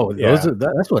said,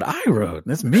 that's what I wrote.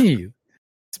 That's me.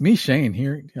 It's me, Shane,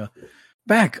 here. Yeah.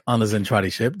 Back on the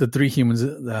Zentradi ship, the three humans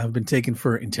have been taken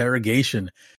for interrogation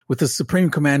with the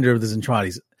Supreme Commander of the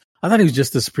Zentradis. I thought he was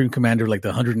just the Supreme Commander of like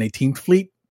the 118th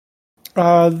Fleet.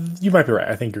 You might be right.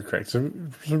 I think you're correct. So,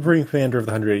 Supreme Commander of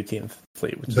the 118th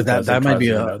Fleet. But that might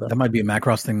be a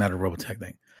Macross thing, not a Robotech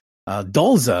thing.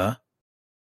 Dolza,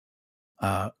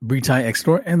 Britai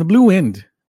Extor, and the Blue Wind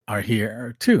are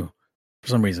here too for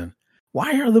some reason.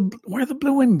 Why are the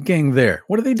Blue Wind gang there?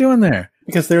 What are they doing there?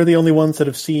 Because they're the only ones that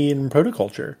have seen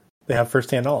protoculture. They have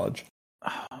firsthand knowledge.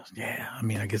 Oh, yeah, I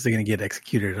mean, I guess they're gonna get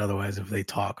executed otherwise if they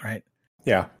talk, right?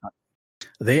 Yeah.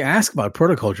 They ask about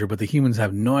protoculture, but the humans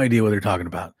have no idea what they're talking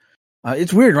about.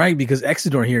 It's weird, right? Because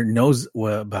Exodor here knows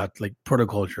about like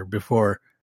protoculture before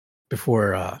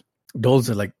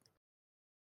Dolza like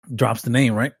drops the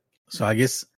name, right? So I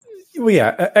guess. Well,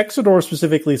 yeah. Exodor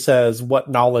specifically says, "What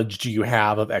knowledge do you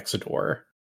have of Exodor?"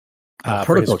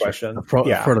 For his question.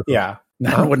 Yeah.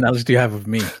 Now, what knowledge do you have of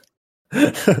me?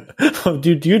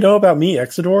 do you know about me,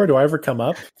 Exodor? Do I ever come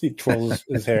up? He twirls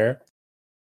his hair.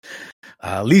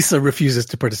 Lisa refuses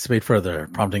to participate further,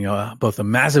 prompting both a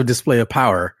massive display of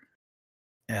power.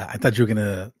 Yeah, I thought you were going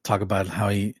to talk about how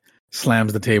he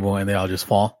slams the table and they all just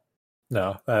fall.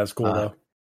 No, that's cool though.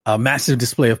 A massive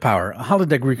display of power, a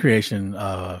holodeck recreation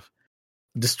of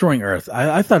destroying Earth.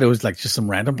 I thought it was like just some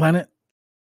random planet.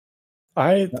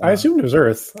 I assumed it was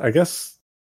Earth. I guess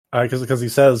because he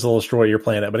says it'll destroy your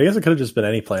planet, but I guess it could have just been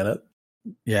any planet.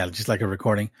 Yeah, just like a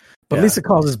recording. But Lisa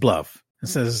calls his bluff and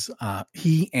says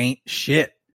he ain't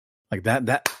shit. Like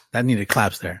that needed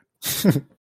claps there.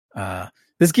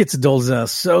 This gets Dolza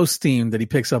so steamed that he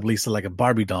picks up Lisa like a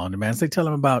Barbie doll and demands they tell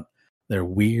him about their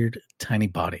weird tiny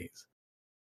bodies.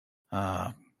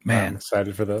 Man, I'm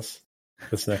excited for this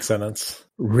next sentence.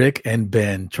 Rick and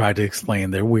Ben try to explain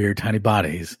their weird tiny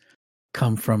bodies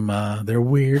come from their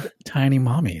weird tiny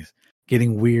mommies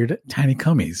getting weird tiny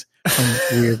cummies from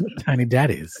weird tiny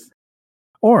daddies.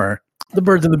 Or the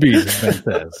birds and the bees, as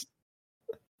Ben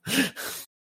says.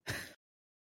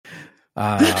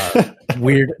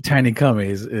 Weird tiny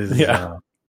cummies is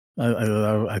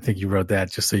I think you wrote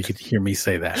that just so you could hear me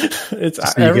say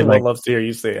that. Everyone loves to hear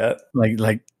you say it.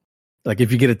 Like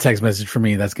if you get a text message from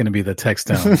me, that's going to be the text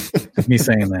tone. Me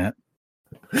saying that.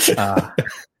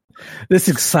 This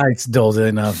excites Dolza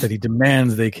enough that he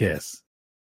demands they kiss.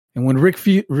 And when Rick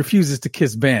refuses to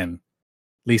kiss Ben,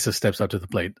 Lisa steps up to the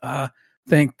plate.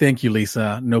 Thank you,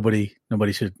 Lisa. Nobody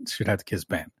should have to kiss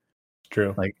Ben.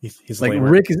 True. Like he's like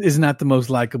Rick is not the most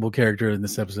likable character in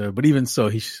this episode, but even so,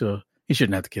 he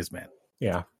shouldn't have to kiss Ben.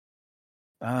 Yeah.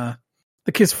 The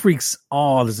kiss freaks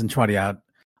all the Zentradi out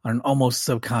on an almost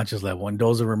subconscious level, and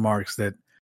Dolza remarks that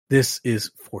this is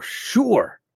for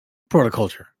sure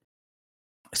protoculture.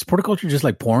 Is protoculture just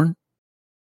like porn?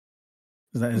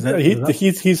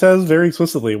 He says very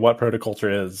explicitly what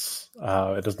protoculture is.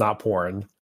 It is not porn.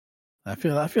 I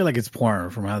feel like it's porn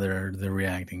from how they're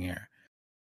reacting here.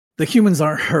 The humans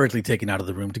are hurriedly taken out of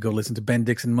the room to go listen to Ben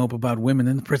Dixon mope about women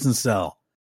in the prison cell,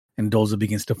 and Dolza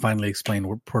begins to finally explain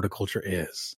what protoculture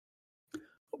is.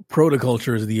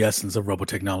 Protoculture is the essence of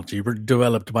robotechnology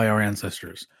developed by our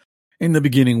ancestors. In the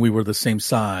beginning, we were the same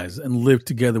size and lived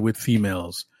together with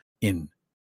females in,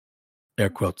 air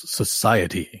quotes,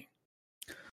 society.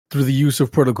 Through the use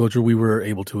of protoculture, we were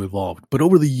able to evolve. But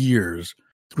over the years,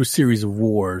 through a series of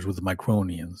wars with the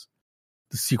Micronians,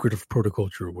 the secret of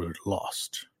protoculture was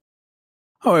lost.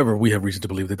 However, we have reason to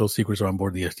believe that those secrets are on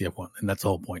board the SDF-1, and that's the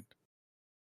whole point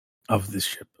of this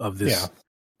ship, of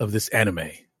this anime,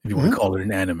 if you want to call it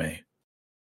an anime.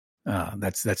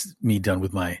 That's me done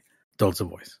with my Dolza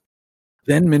voice.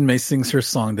 Then Minmay sings her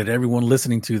song that everyone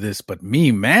listening to this, but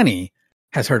me, Manny,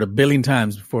 has heard a billion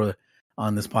times before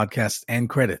on this podcast and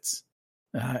credits.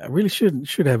 I really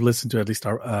should have listened to at least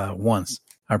once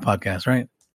our podcast, right?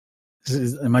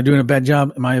 Am I doing a bad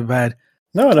job? Am I a bad?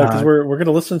 No, because we're going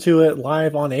to listen to it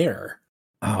live on air.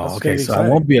 Oh, okay. So I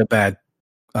won't be a bad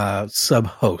sub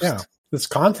host. Yeah, it's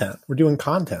content. We're doing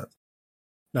content.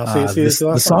 Now,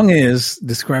 the song is,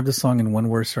 describe the song in one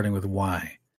word starting with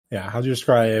Y. Yeah, how do you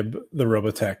describe the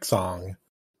Robotech song?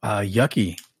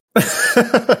 Yucky.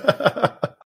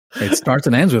 It starts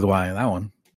and ends with Y, that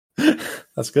one.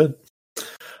 That's good.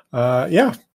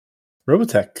 Yeah,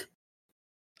 Robotech.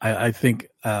 I think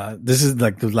this is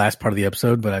like the last part of the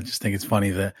episode, but I just think it's funny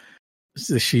that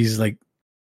she's like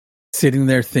sitting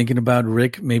there thinking about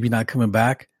Rick maybe not coming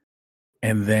back,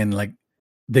 and then like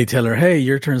they tell her, "Hey,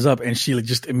 your turn's up," and she like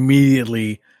just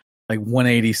immediately like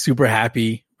 180, super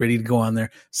happy, ready to go on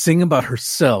there, sing about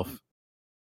herself.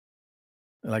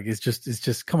 Like it's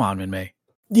just come on, Minmay.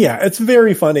 Yeah, it's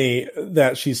very funny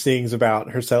that she sings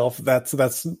about herself. That's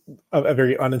a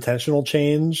very unintentional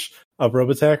change of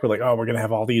Robotech. We're like, oh, we're going to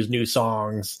have all these new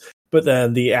songs. But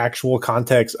then the actual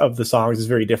context of the songs is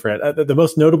very different. The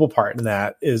most notable part in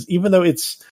that is even though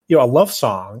it's, a love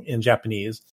song in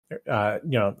Japanese,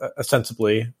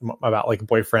 ostensibly about like a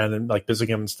boyfriend and like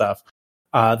visiting him and stuff,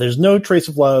 There's no trace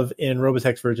of love in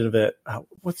Robotech's version of it.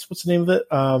 What's the name of it?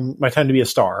 My Time to Be a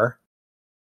Star.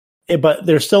 But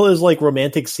there still is like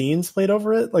romantic scenes played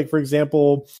over it. Like, for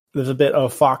example, there's a bit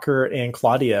of Fokker and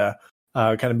Claudia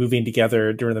kind of moving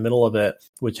together during the middle of it,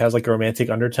 which has like a romantic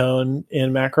undertone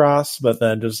in Macross, but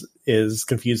then just is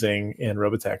confusing in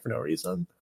Robotech for no reason.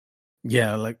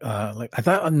 Yeah, like I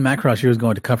thought on Macross she was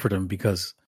going to comfort him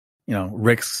because, you know,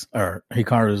 Rick's or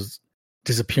Hikaru's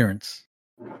disappearance.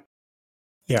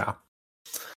 Yeah.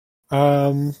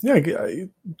 Weird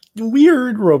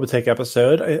Robotech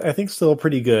episode. I think still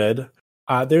pretty good.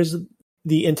 There's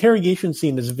the interrogation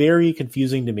scene is very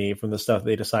confusing to me from the stuff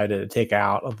they decided to take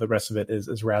out. Of the rest of it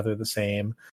is rather the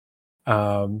same.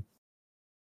 But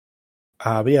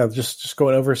yeah, just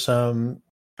going over some.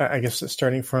 I guess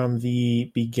starting from the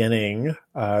beginning,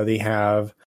 they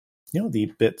have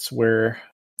the bits where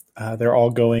they're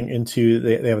all going into.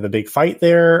 They have the big fight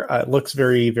there. It looks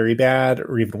very, very bad,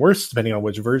 or even worse, depending on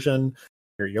which version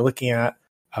you're looking at.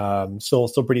 Still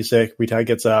pretty sick. Ritai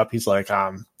gets up. He's like,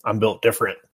 I'm built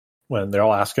different. When they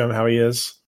all ask him how he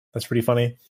is, that's pretty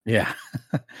funny. Yeah,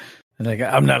 and like,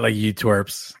 I'm not like you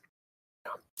twerps.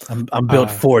 I'm built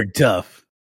Ford tough.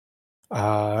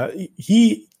 I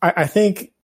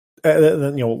think.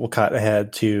 Then we'll cut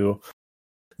ahead to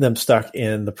them stuck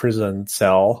in the prison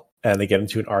cell. And they get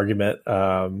into an argument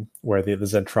where the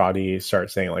Zentradi start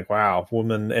saying like, wow,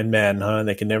 women and men, huh?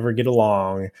 They can never get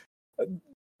along.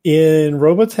 In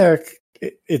Robotech,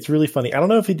 it's really funny. I don't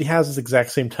know if he has this exact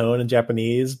same tone in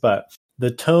Japanese, but the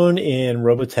tone in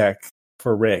Robotech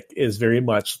for Rick is very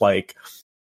much like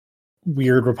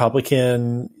weird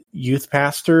Republican youth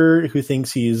pastor who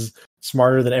thinks he's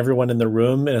smarter than everyone in the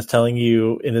room and is telling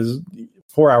you in his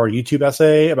 4-hour YouTube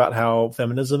essay about how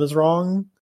feminism is wrong.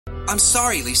 I'm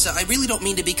sorry, Lisa, I really don't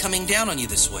mean to be coming down on you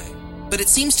this way. But it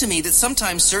seems to me that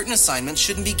sometimes certain assignments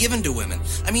shouldn't be given to women.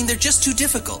 I mean, they're just too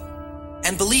difficult.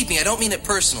 And believe me, I don't mean it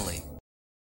personally.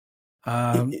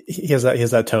 He has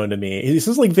that tone to me. He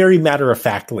says like very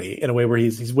matter-of-factly in a way where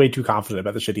he's way too confident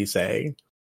about the shit he's saying.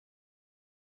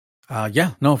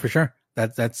 Yeah, no, for sure.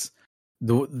 That's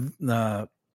the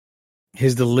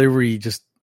his delivery just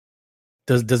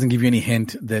doesn't give you any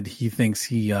hint that he thinks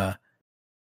he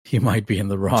might be in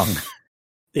the wrong.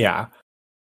 Yeah.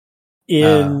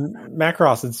 In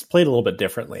Macross, it's played a little bit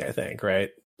differently, I think,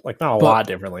 right? Like not a lot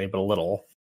differently, but a little.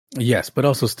 Yes, but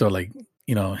also still like,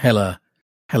 hella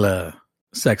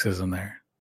sexism there.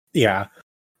 Yeah.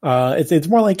 It's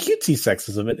more like cutesy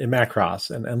sexism in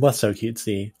Macross and less so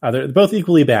cutesy. They're both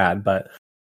equally bad, but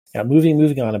yeah,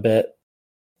 moving on a bit.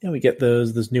 We get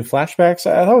those new flashbacks.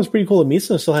 I thought it was pretty cool that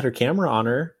Misa still had her camera on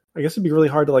her. I guess it'd be really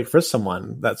hard to like frisk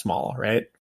someone that small, right?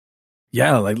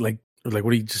 Yeah, like what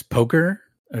do you just poke her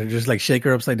or just like shake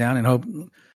her upside down and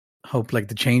hope like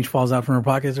the change falls out from her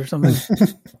pockets or something?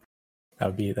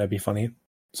 That'd be funny.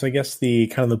 So I guess the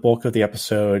kind of the bulk of the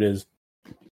episode is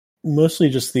mostly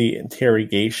just the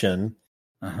interrogation.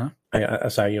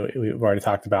 We've already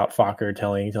talked about Fokker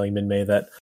telling Minmay that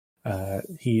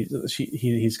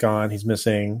he's gone, he's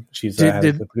missing. She's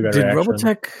did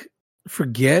Robotech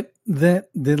forget that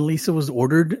Lisa was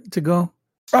ordered to go?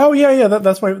 Oh yeah.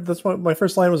 That's what my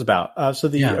first line was about. About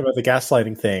the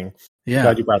gaslighting thing. Yeah,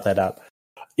 glad you brought that up.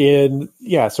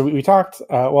 So we talked.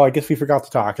 I guess we forgot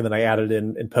to talk, and then I added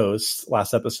in post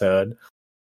last episode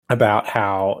about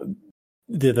how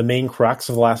the main crux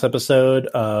of the last episode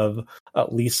of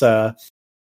Lisa,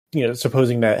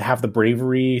 supposing to have the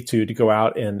bravery to go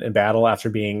out and battle after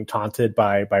being taunted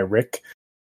by Rick,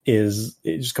 is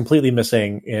just completely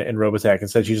missing in Robotech.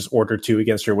 Instead, she just ordered to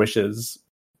against her wishes.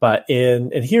 But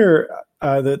in here,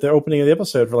 the opening of the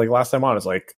episode for like last time on is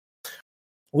like,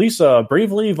 Lisa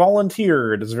bravely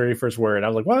volunteered is the very first word. I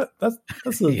was like, what? That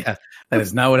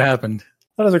is not what happened.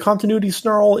 That is a continuity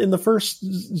snarl in the first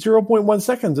 0.1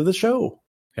 seconds of the show.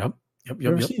 Yep.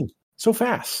 Seen. So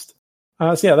fast.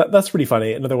 That's pretty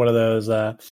funny. Another one of those,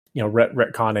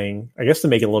 retconning, I guess, to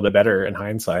make it a little bit better in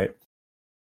hindsight.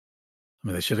 I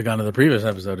mean, they should have gone to the previous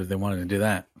episode if they wanted to do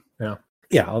that. Yeah.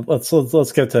 Let's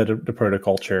get to the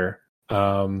protoculture.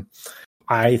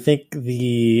 I think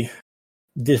the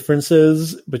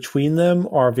differences between them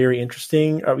are very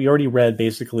interesting. We already read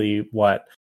basically what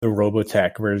the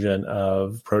Robotech version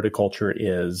of protoculture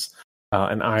is,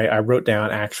 and I wrote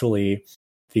down actually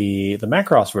the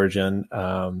Macross version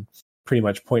pretty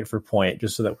much point for point,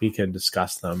 just so that we can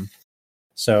discuss them.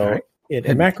 So in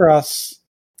Macross,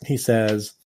 he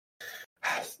says,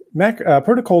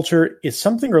 protoculture is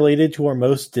something related to our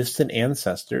most distant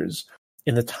ancestors.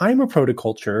 In the time of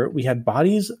protoculture, we had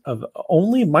bodies of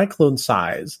only micron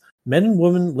size. Men and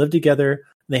women lived together, and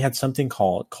they had something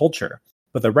called culture,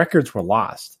 but the records were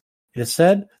lost. It is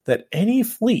said that any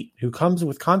fleet who comes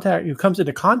into contact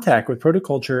with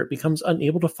protoculture becomes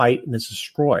unable to fight and is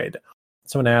destroyed.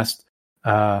 Someone asked,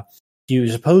 do you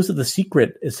suppose that the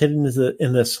secret is hidden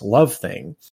in this love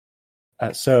thing?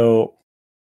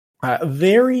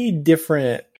 Very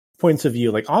different points of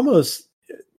view, like almost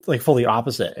like fully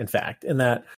opposite, in fact, in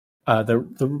that the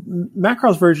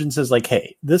Macross version says like,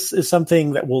 hey, this is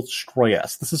something that will destroy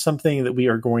us. This is something that we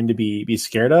are going to be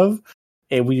scared of,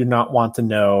 and we do not want to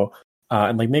know,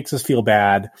 and like makes us feel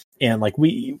bad. And like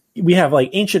we have like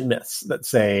ancient myths that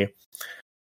say,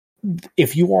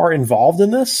 if you are involved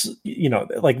in this, you know,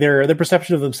 like their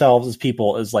perception of themselves as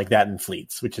people is like that in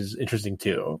fleets, which is interesting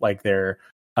too. Like their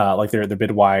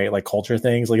Bidwai like culture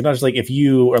things, like not just like if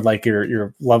you or like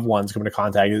your loved ones come into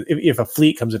contact, if a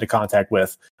fleet comes into contact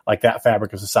with, like that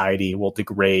fabric of society will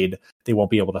degrade, they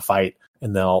won't be able to fight,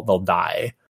 and they'll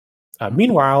die.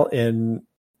 Meanwhile, in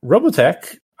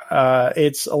Robotech,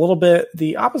 it's a little bit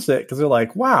the opposite, because they're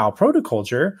like, wow,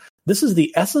 protoculture, this is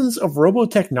the essence of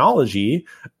robotechnology,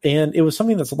 and it was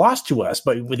something that's lost to us,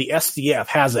 but the SDF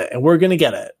has it, and we're going to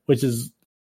get it, which is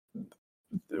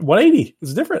 180.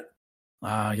 It's different.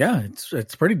 Yeah,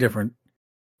 it's pretty different.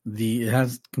 It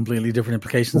has completely different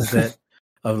implications that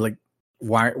of like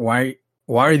why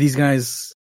are these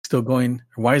guys still going?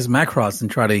 Why is Macross and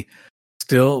Trade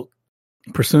still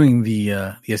pursuing the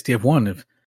SDF-1?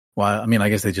 I mean, I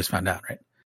guess they just found out, right?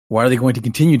 Why are they going to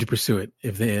continue to pursue it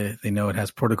if they know it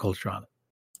has protoculture on it?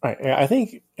 Right. I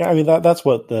think, I mean, that's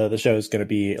what the show is going to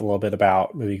be a little bit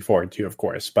about moving forward too, of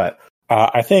course. But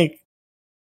I think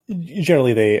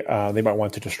generally they might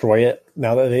want to destroy it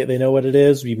now that they know what it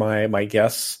is. Be my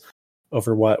guess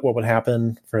over what would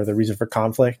happen for the reason for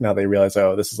conflict. Now they realize,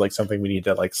 oh, this is like something we need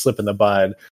to like slip in the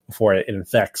bud before it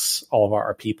infects all of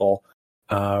our people.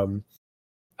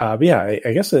 But yeah,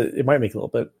 I guess it might make a little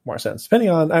bit more sense. Depending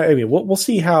on, I mean, we'll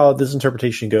see how this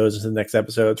interpretation goes into the next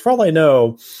episodes. For all I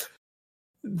know,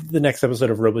 the next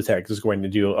episode of Robotech is going to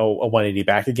do a 180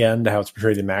 back again to how it's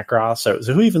portrayed in Macross. So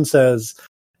who even says,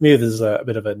 maybe this is a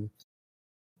bit of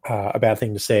a bad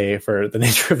thing to say for the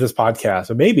nature of this podcast,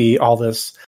 but maybe all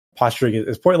this posturing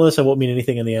is pointless and won't mean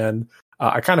anything in the end.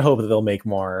 I kind of hope that they'll make a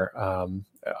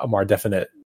more definite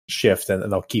shift,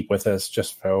 and they'll keep with this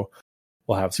just so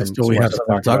we'll have some we have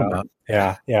something to talk about.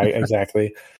 Yeah,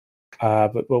 exactly.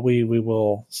 But we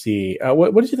will see.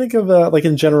 What did you think of like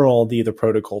in general the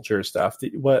protoculture stuff?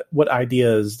 What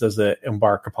ideas does it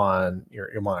embark upon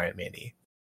your mind, Manny?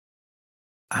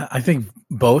 I think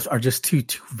both are just too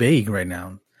vague right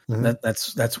now. Mm-hmm.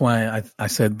 That's why I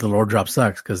said the Lord Drop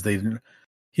sucks, because he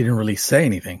didn't really say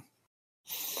anything.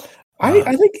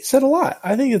 I think he said a lot.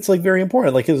 I think it's like very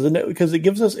important, like because it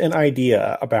gives us an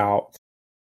idea about,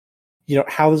 you know,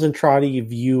 how the Zentradi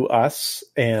view us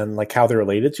and like how they're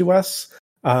related to us.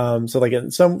 So like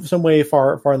in some way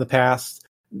far in the past,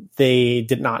 they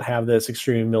did not have this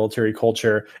extreme military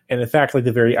culture, and in fact, like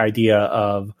the very idea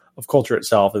of culture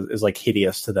itself is like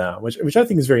hideous to them, which I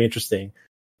think is very interesting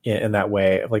in that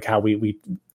way, like how we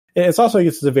it's also, I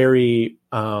guess, it's a very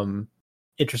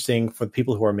interesting for the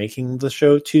people who are making the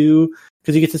show too,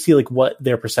 because you get to see like what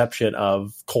their perception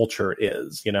of culture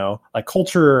is. You know, like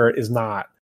culture is not,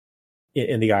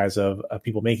 in the eyes of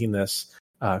people making this,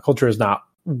 culture is not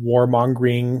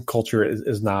warmongering. Culture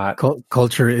is not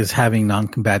culture is having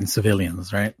non-combatant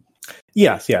civilians, right?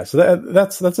 Yes. So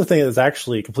that's the thing that's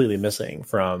actually completely missing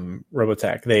from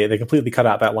Robotech. They completely cut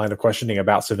out that line of questioning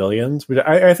about civilians, which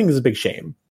I think is a big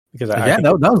shame, because that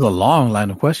was a long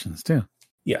line of questions too.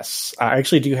 Yes, I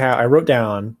actually do have. I wrote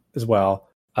down as well,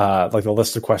 like the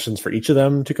list of questions for each of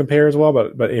them to compare as well.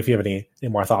 But if you have any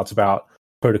more thoughts about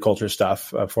protoculture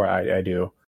stuff before I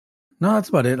do. No, that's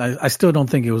about it. I still don't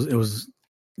think it was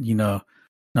you know,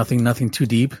 nothing too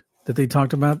deep that they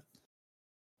talked about.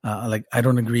 Like I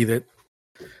don't agree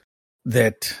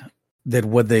that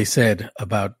what they said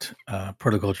about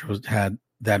protoculture had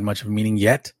that much of a meaning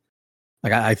yet.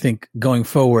 Like I think going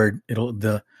forward,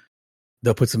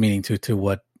 they'll put some meaning to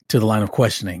the line of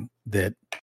questioning that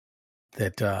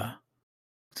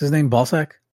what's his name,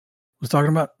 Balsack was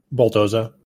talking about.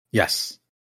 Boltoza. Yes.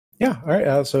 Yeah. All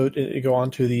right. So to go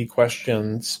on to the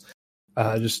questions,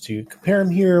 just to compare them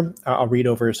here, I'll read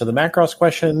over. So the Macross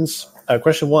questions.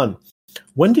 Question 1: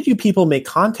 when did you people make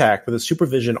contact with a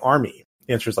supervision army?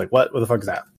 The answer is like, what the fuck is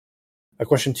that?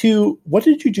 Question 2: what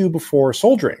did you do before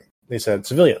soldiering? They said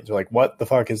civilians. They're like, what the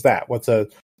fuck is that?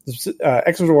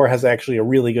 Exodor has actually a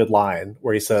really good line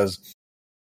where he says,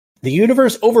 the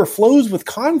universe overflows with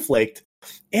conflict,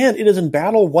 and it is in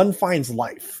battle one finds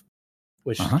life,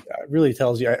 which really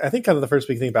tells you, I think, kind of the first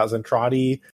big thing about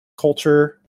Zentradi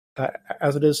culture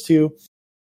as it is too.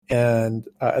 And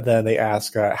then they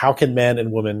ask, how can men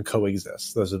and women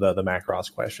coexist? Those are the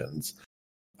Macross questions.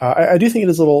 I do think it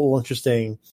is a little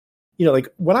interesting. Like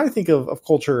when I think of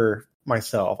culture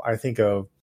myself, I think of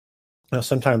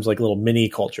sometimes like little mini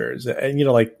cultures, and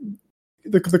like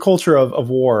the culture of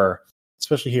war,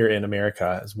 especially here in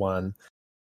America, is one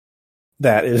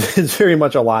that is very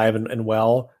much alive and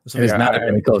well. It is not a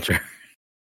mini culture.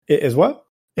 It is what?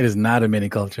 It is not a mini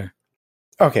culture.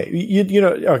 Okay,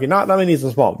 okay, not mini is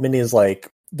small. Mini is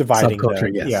like dividing subculture.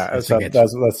 them. Yes, Yeah,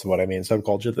 that's what I mean.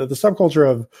 Subculture, the subculture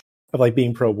of like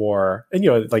being pro-war,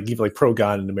 and like even like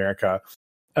pro-gun in America.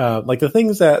 Like the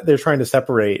things that they're trying to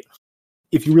separate.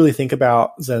 If you really think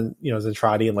about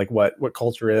Zentradi and like what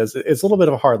culture is, it's a little bit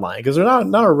of a hard line because they're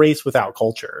not a race without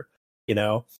culture.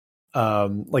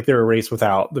 Like they're a race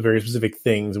without the very specific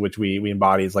things which we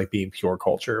embody as like being pure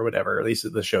culture or whatever. At least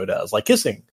the show does, like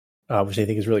kissing, which I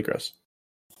think is really gross.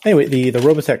 Anyway, the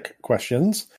Robotech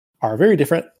questions are very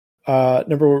different.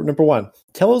 Number one,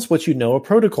 tell us what you know of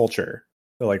protoculture.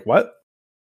 They're like, what?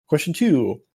 Question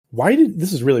 2,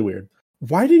 this is really weird.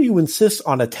 Why did you insist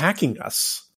on attacking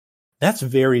us? That's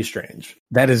very strange.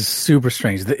 That is super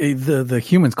strange. The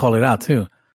humans call it out too.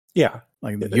 Yeah.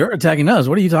 Like, you're attacking us.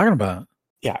 What are you talking about?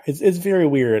 Yeah, it's very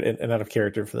weird and out of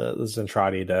character for the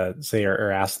Zentradi to say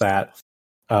or ask that.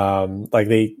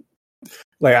 It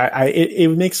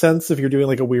would make sense if you're doing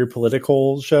like a weird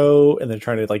political show and they're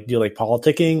trying to like do like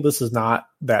politicking. This is not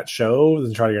that show.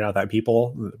 Zentradi are not that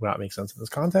people. It would not make sense in this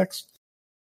context.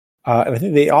 And I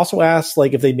think they also asked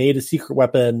like if they made a secret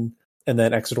weapon, and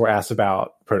then Exodor asked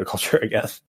about protoculture again.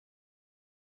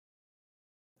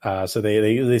 So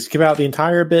they skip out the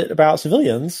entire bit about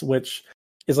civilians, which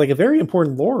is like a very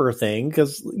important lore thing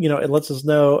because it lets us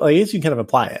know. I guess you can kind of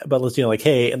imply it, but let's like,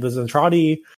 hey, and the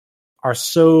Zentradi are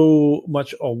so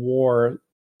much a war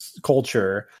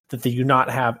culture that they do not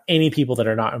have any people that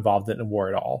are not involved in war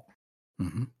at all.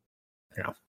 Mm-hmm.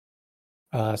 Yeah.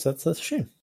 So that's a shame.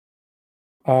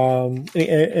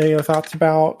 Any other thoughts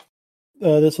about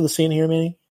this with the scene here,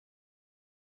 Manny?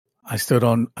 I still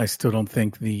don't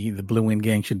think the Blue Wind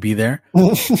Gang should be there,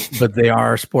 but they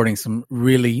are sporting some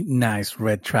really nice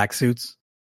red tracksuits.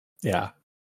 Yeah,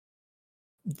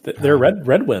 they're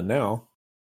red Wind now.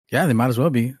 Yeah, they might as well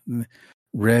be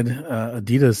red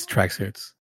Adidas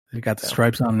tracksuits. They got the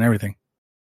stripes on and everything.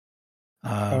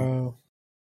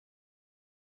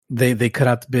 They cut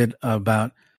out the bit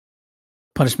about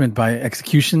punishment by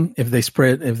execution if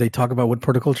they talk about what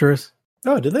protoculture is.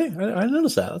 Oh, did they? I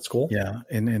noticed that. That's cool. Yeah,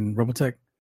 in Robotech.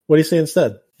 What do you say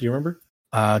instead? Do you remember?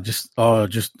 Just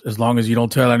as long as you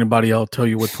don't tell anybody, I'll tell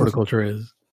you what protoculture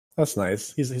is. That's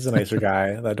nice. He's a nicer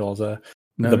guy. That Dolza.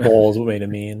 The bowl is what made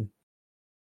him mean.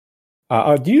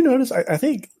 Do you notice? I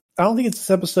don't think it's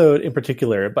this episode in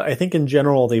particular, but I think in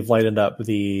general they've lightened up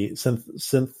the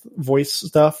synth voice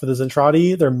stuff for the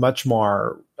Zentradi. They're much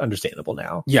more understandable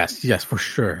now. Yes, for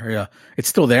sure. Yeah, it's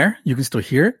still there. You can still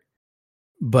hear it,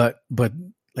 but like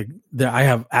I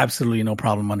have absolutely no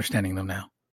problem understanding them now,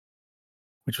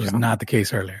 which was not the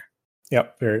case earlier.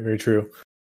 Yep, very very true.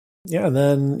 Yeah, and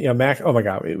then Max. Oh my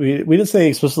god, we didn't say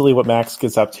explicitly what Max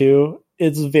gets up to.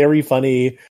 It's very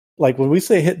funny. Like when we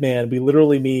say hitman, we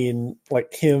literally mean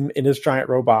like him in his giant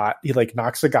robot. He like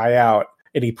knocks a guy out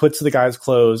and he puts the guy's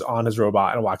clothes on his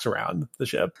robot and walks around the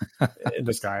ship in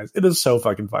disguise. It is so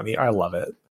fucking funny. I love it.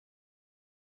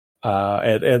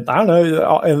 And I don't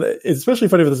know, and it's especially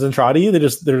funny for the Zentradi.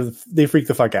 They freak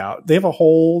the fuck out. They have a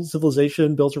whole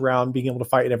civilization built around being able to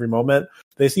fight at every moment.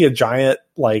 They see a giant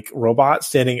like robot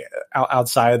standing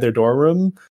outside their dorm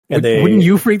room, and wouldn't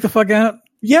you freak the fuck out?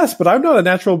 Yes, but I'm not a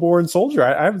natural born soldier.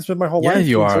 I haven't spent my whole life. Yeah,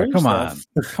 you are. Come stuff.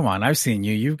 Come on. I've seen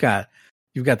you. You've got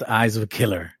the eyes of a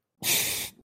killer.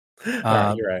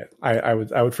 Right, you're right.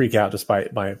 I would freak out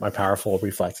despite my powerful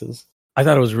reflexes. I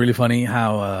thought it was really funny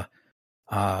how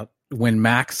when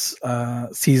Max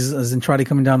sees Zentradi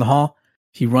coming down the hall,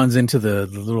 he runs into the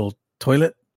little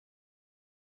toilet,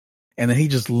 and then he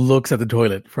just looks at the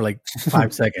toilet for like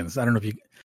 5 seconds. I don't know if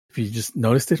you just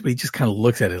noticed it, but he just kind of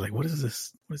looks at it like, what is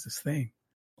this? What is this thing?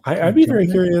 I'd be very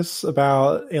curious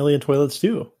about alien toilets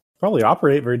too. Probably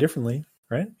operate very differently,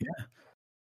 right? Yeah.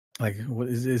 Like, what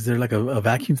is there like a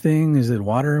vacuum thing? Is it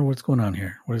water? What's going on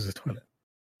here? What is this toilet?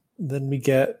 Then we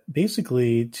get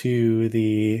basically to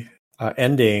the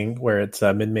ending where it's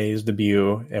Min-May's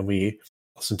debut, and we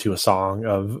listen to a song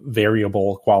of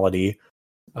variable quality.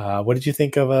 What did you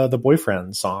think of the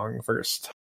Boyfriend song first?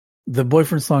 The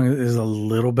Boyfriend song is a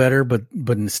little better, but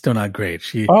it's still not great.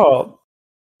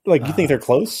 Like you think they're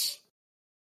close?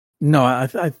 No,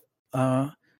 I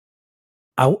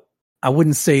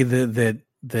wouldn't say that.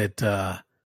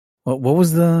 What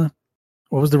was the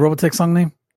Robotech song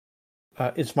name?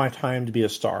 It's My Time to Be a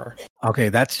Star. Okay,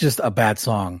 that's just a bad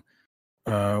song.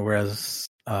 Whereas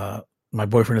My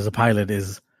Boyfriend is a Pilot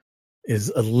is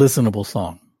a listenable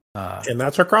song. And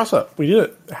that's our cross up. We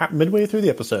did it midway through the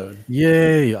episode.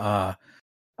 Yay! I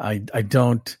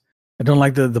don't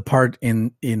like the part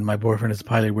in My Boyfriend is a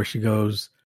Pilot where she goes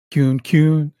Kyun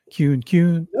Kyun Kyun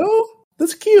Kyun. No,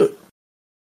 that's cute.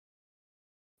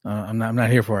 I'm not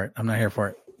here for it. I'm not here for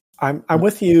it. I'm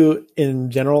with you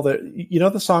in general. That you know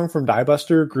the song from Die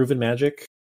Buster, Groove and Magic.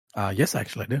 Yes,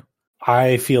 actually, I do.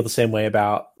 I feel the same way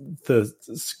about the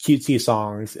cutesy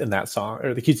songs in that song,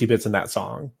 or the cutesy bits in that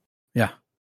song. Yeah.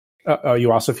 Oh,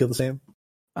 you also feel the same?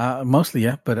 Mostly,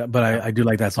 yeah. But I do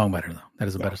like that song better though. That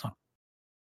is a better song.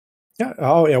 Yeah.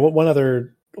 Oh, yeah. One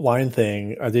other line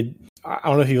thing I did. I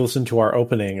don't know if you listened to our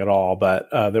opening at all, but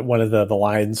that one of the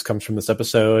lines comes from this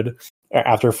episode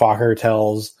after Fokker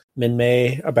tells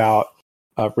Min-Mei about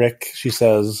Rick. She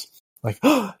says, like,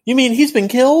 oh, you mean he's been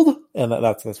killed? And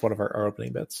that's one of our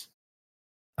opening bits.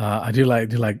 I do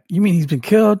like, you mean he's been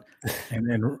killed? And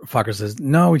then Fokker says,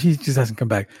 no, he just hasn't come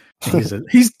back. And he says,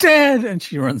 he's dead. And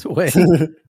she runs away.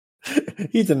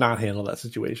 He did not handle that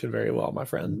situation very well, my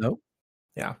friend. Nope.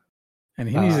 Yeah. And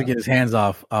he needs to get his hands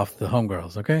off the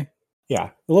homegirls, okay? Yeah.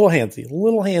 A little handsy.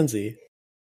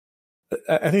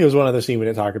 I think it was one other scene we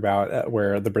didn't talk about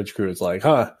where the bridge crew is like,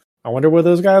 huh, I wonder where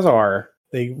those guys are.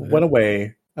 They went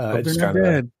away. Hope they're not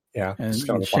dead. Yeah. And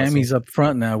Shammy's up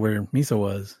front now where Misa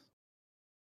was.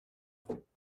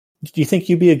 Do you think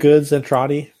you'd be a good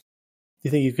Zentradi? Do you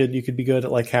think you could be good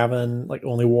at like having like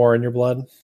only war in your blood?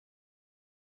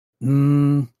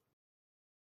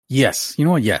 Yes. You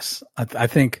know what? Yes. I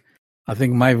think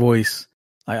my voice.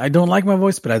 I don't like my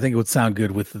voice, but I think it would sound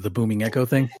good with the booming echo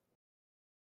thing.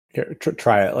 Here,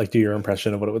 try it. Like, do your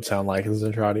impression of what it would sound like as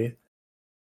Zentradi.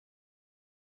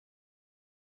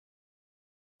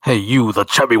 Hey, you, the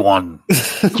chubby one.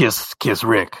 Kiss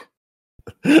Rick.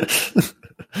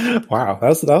 Wow, that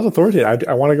was authoritative.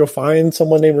 I want to go find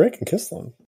someone named Rick and kiss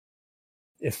them.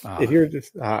 If you're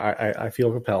just, I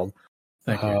feel compelled.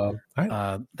 Thank you.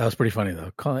 Right. That was pretty funny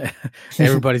though.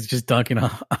 Everybody's just dunking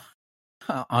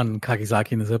on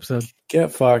Kakizaki in this episode.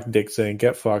 Get fucked, Dixon.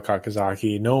 Get fucked,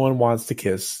 Kakizaki. No one wants to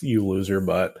kiss you, loser.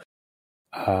 But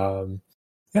yeah,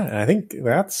 and I think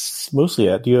that's mostly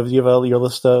it. Do you have your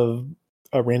list of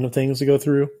random things to go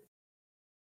through?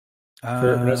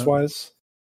 For wise.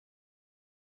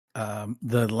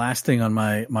 The last thing on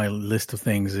my list of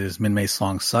things is Min-Mei's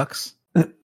song sucks. No,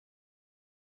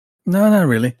 not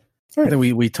really. Right. I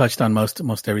think we touched on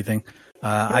most everything.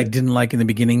 I didn't like in the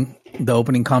beginning the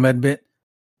opening combat bit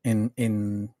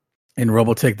in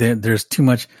Robotech. There's too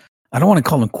much. I don't want to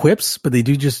call them quips, but they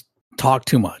do just talk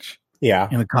too much. Yeah,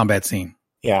 in the combat scene.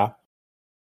 Yeah,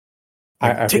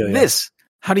 I take this.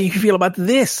 How do you feel about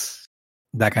this?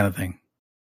 That kind of thing.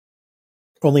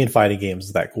 Only in fighting games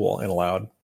is that cool and allowed.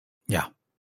 Yeah.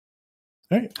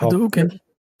 All right.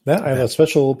 I have a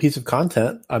special piece of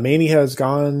content. Manny has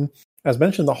gone, as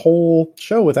mentioned, the whole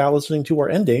show without listening to our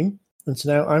ending. And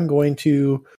so now I'm going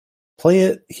to play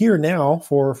it here now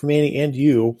for Manny and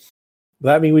you. Does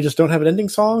that mean we just don't have an ending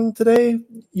song today,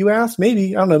 you ask?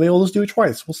 Maybe. I don't know. Maybe we'll just do it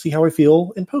twice. We'll see how I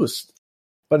feel in post.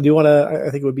 But I do want to,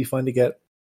 I think it would be fun to get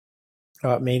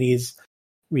Manny's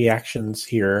reactions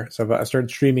here. So I started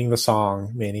streaming the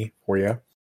song, Manny, for you.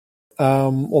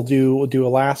 We'll do a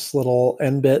last little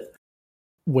end bit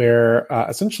where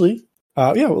essentially,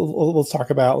 let's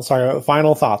talk about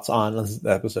final thoughts on this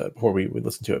episode before we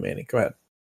listen to it. Manny, go ahead.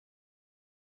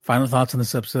 Final thoughts on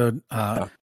this episode.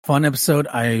 Fun episode.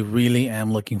 I really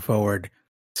am looking forward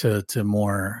to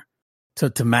more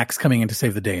to Max coming in to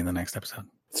save the day in the next episode.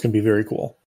 It's going to be very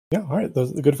cool. Yeah, all right.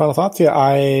 Those are the good final thoughts. Yeah,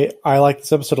 I like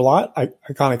this episode a lot.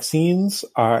 Iconic scenes.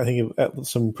 I think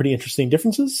some pretty interesting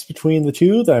differences between the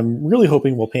two that I'm really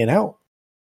hoping will pan out.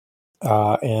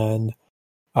 And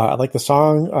I like the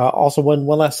song. Also, one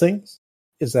last thing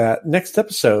is that next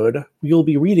episode we'll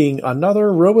be reading another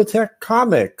Robotech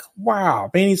comic.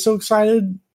 Wow, man, he's so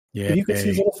excited. Yeah, if you can see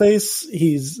his little face,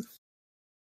 he's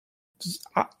just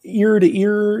ear to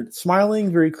ear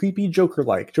smiling, very creepy,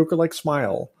 Joker-like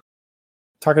smile.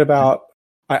 Talking about,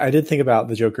 I did think about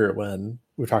the Joker when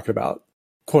we were talking about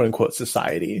quote unquote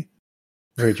society.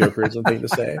 Very Jokerism thing to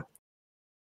say.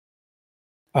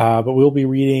 But we'll be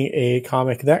reading a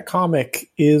comic. That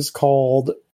comic is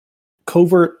called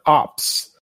Covert Ops.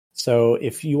 So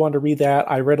if you want to read that,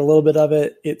 I read a little bit of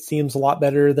it. It seems a lot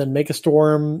better than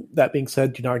Megastorm. That being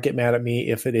said, do not get mad at me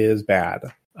if it is bad.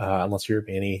 Unless you're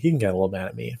Manny, you can get a little mad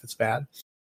at me if it's bad.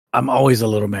 I'm always a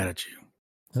little mad at you.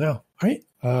 No. All right.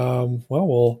 Well,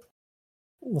 we'll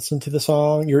listen to the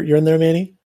song. You're in there,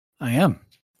 Manny? I am.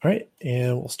 All right.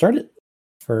 And we'll start it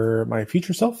for my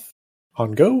future self.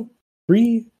 On go.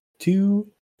 3, 2,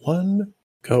 1,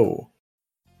 go.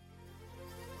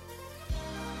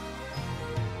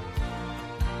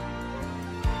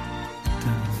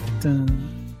 Dun,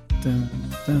 dun,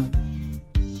 dun.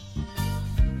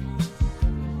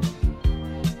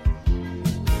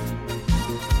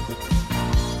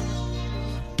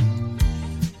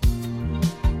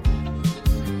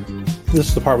 This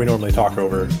is the part we normally talk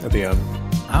over at the end.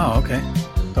 Oh, okay.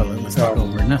 So let's talk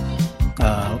over it now.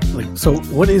 So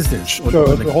what is this? What, So,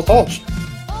 like- the whole touch.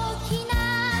 大きな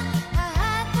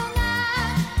ハートが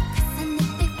重ね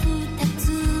て二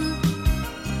つ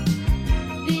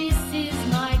This is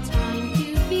my time to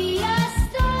be a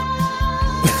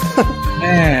star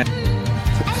Man,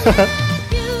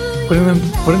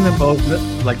 putting them both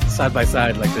like side by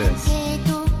side like this.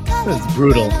 That's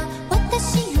brutal. I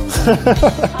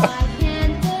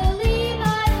can't believe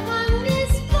I've come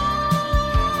this far.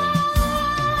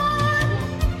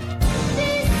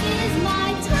 This is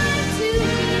my time to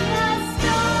be a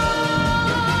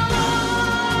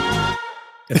star.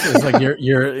 It's like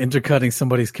you're intercutting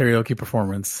somebody's karaoke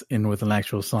performance in with an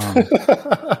actual song.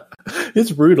 It's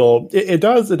brutal. It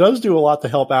does do a lot to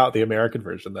help out the American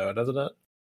version, though, doesn't it?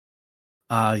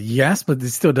 Yes, but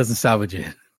it still doesn't salvage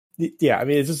it. Yeah, I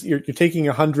mean, it's just you're taking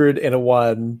 100 and a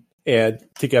 1, and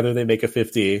together they make a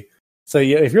 50. So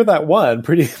yeah, if you're that 1,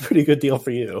 pretty good deal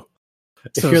for you.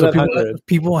 If So, you're so that 100,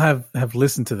 people have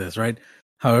listened to this, right?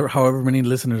 However many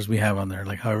listeners we have on there,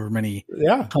 like however many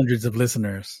yeah, hundreds of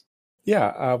listeners.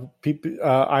 yeah. People,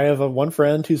 I have one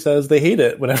friend who says they hate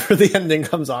it whenever the ending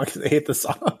comes on because they hate the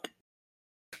song.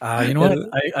 You know what?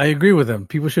 I agree with them.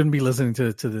 People shouldn't be listening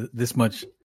to this much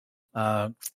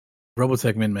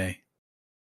Robotech Min-Mei.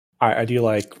 I do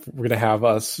like we're gonna have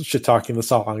us shit talking the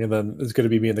song, and then it's gonna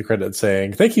be me in the credits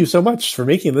saying, "Thank you so much for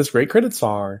making this great credit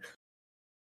song."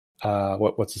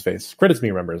 What's his face? Credits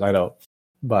me remembers. I don't,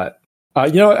 but I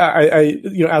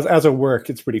as a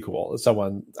work, it's pretty cool. As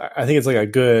someone, I think it's like a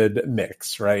good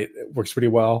mix, right? It works pretty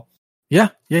well. Yeah.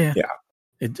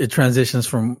 It transitions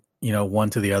from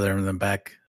one to the other and then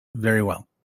back very well.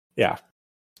 Yeah,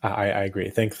 I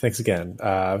agree. Thanks again.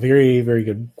 Very very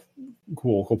good.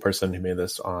 Cool person who made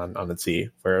this on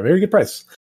Etsy for a very good price.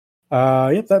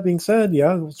 Yep, that being said,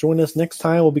 join us next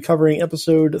time. We'll be covering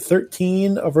episode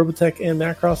 13 of Robotech and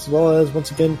Macross, as well as, once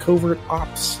again, Covert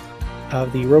Ops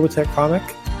of the Robotech comic.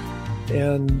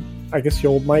 And I guess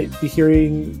you might be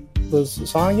hearing the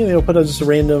song. They'll put just a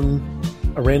random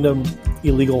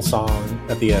illegal song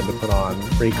at the end to put on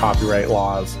free copyright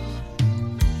laws.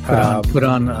 Put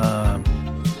on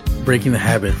Breaking the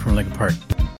Habit from Linkin Park.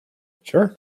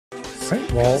 Sure. All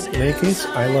right. Well, in any case,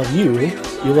 I love you.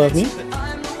 You love me. Don't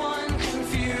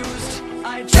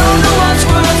know what's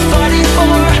worth fighting for,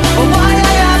 or why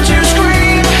I have to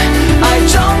scream. I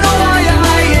don't know why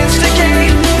I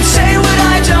instigate and say what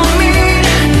I don't mean.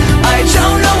 I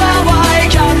don't know how I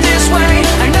got this way.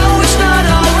 I know it's not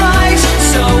alright,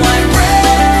 so I'm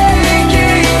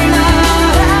breaking the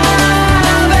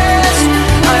habits.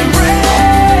 I'm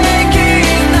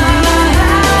breaking the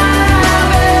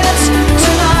habits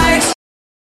tonight.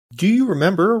 Do you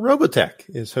remember Robotech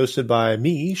is hosted by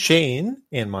me, Shane,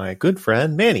 and my good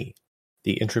friend Manny.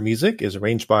 The intro music is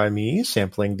arranged by me,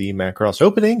 sampling the Macross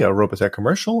opening, a Robotech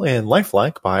commercial, and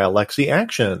Lifelike by Alexi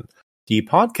Action. The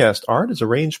podcast art is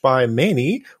arranged by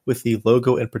Manny, with the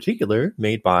logo in particular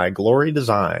made by Glory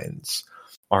Designs.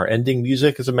 Our ending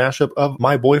music is a mashup of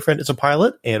My Boyfriend is a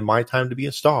Pilot and My Time to Be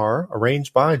a Star,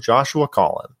 arranged by Joshua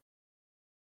Collin.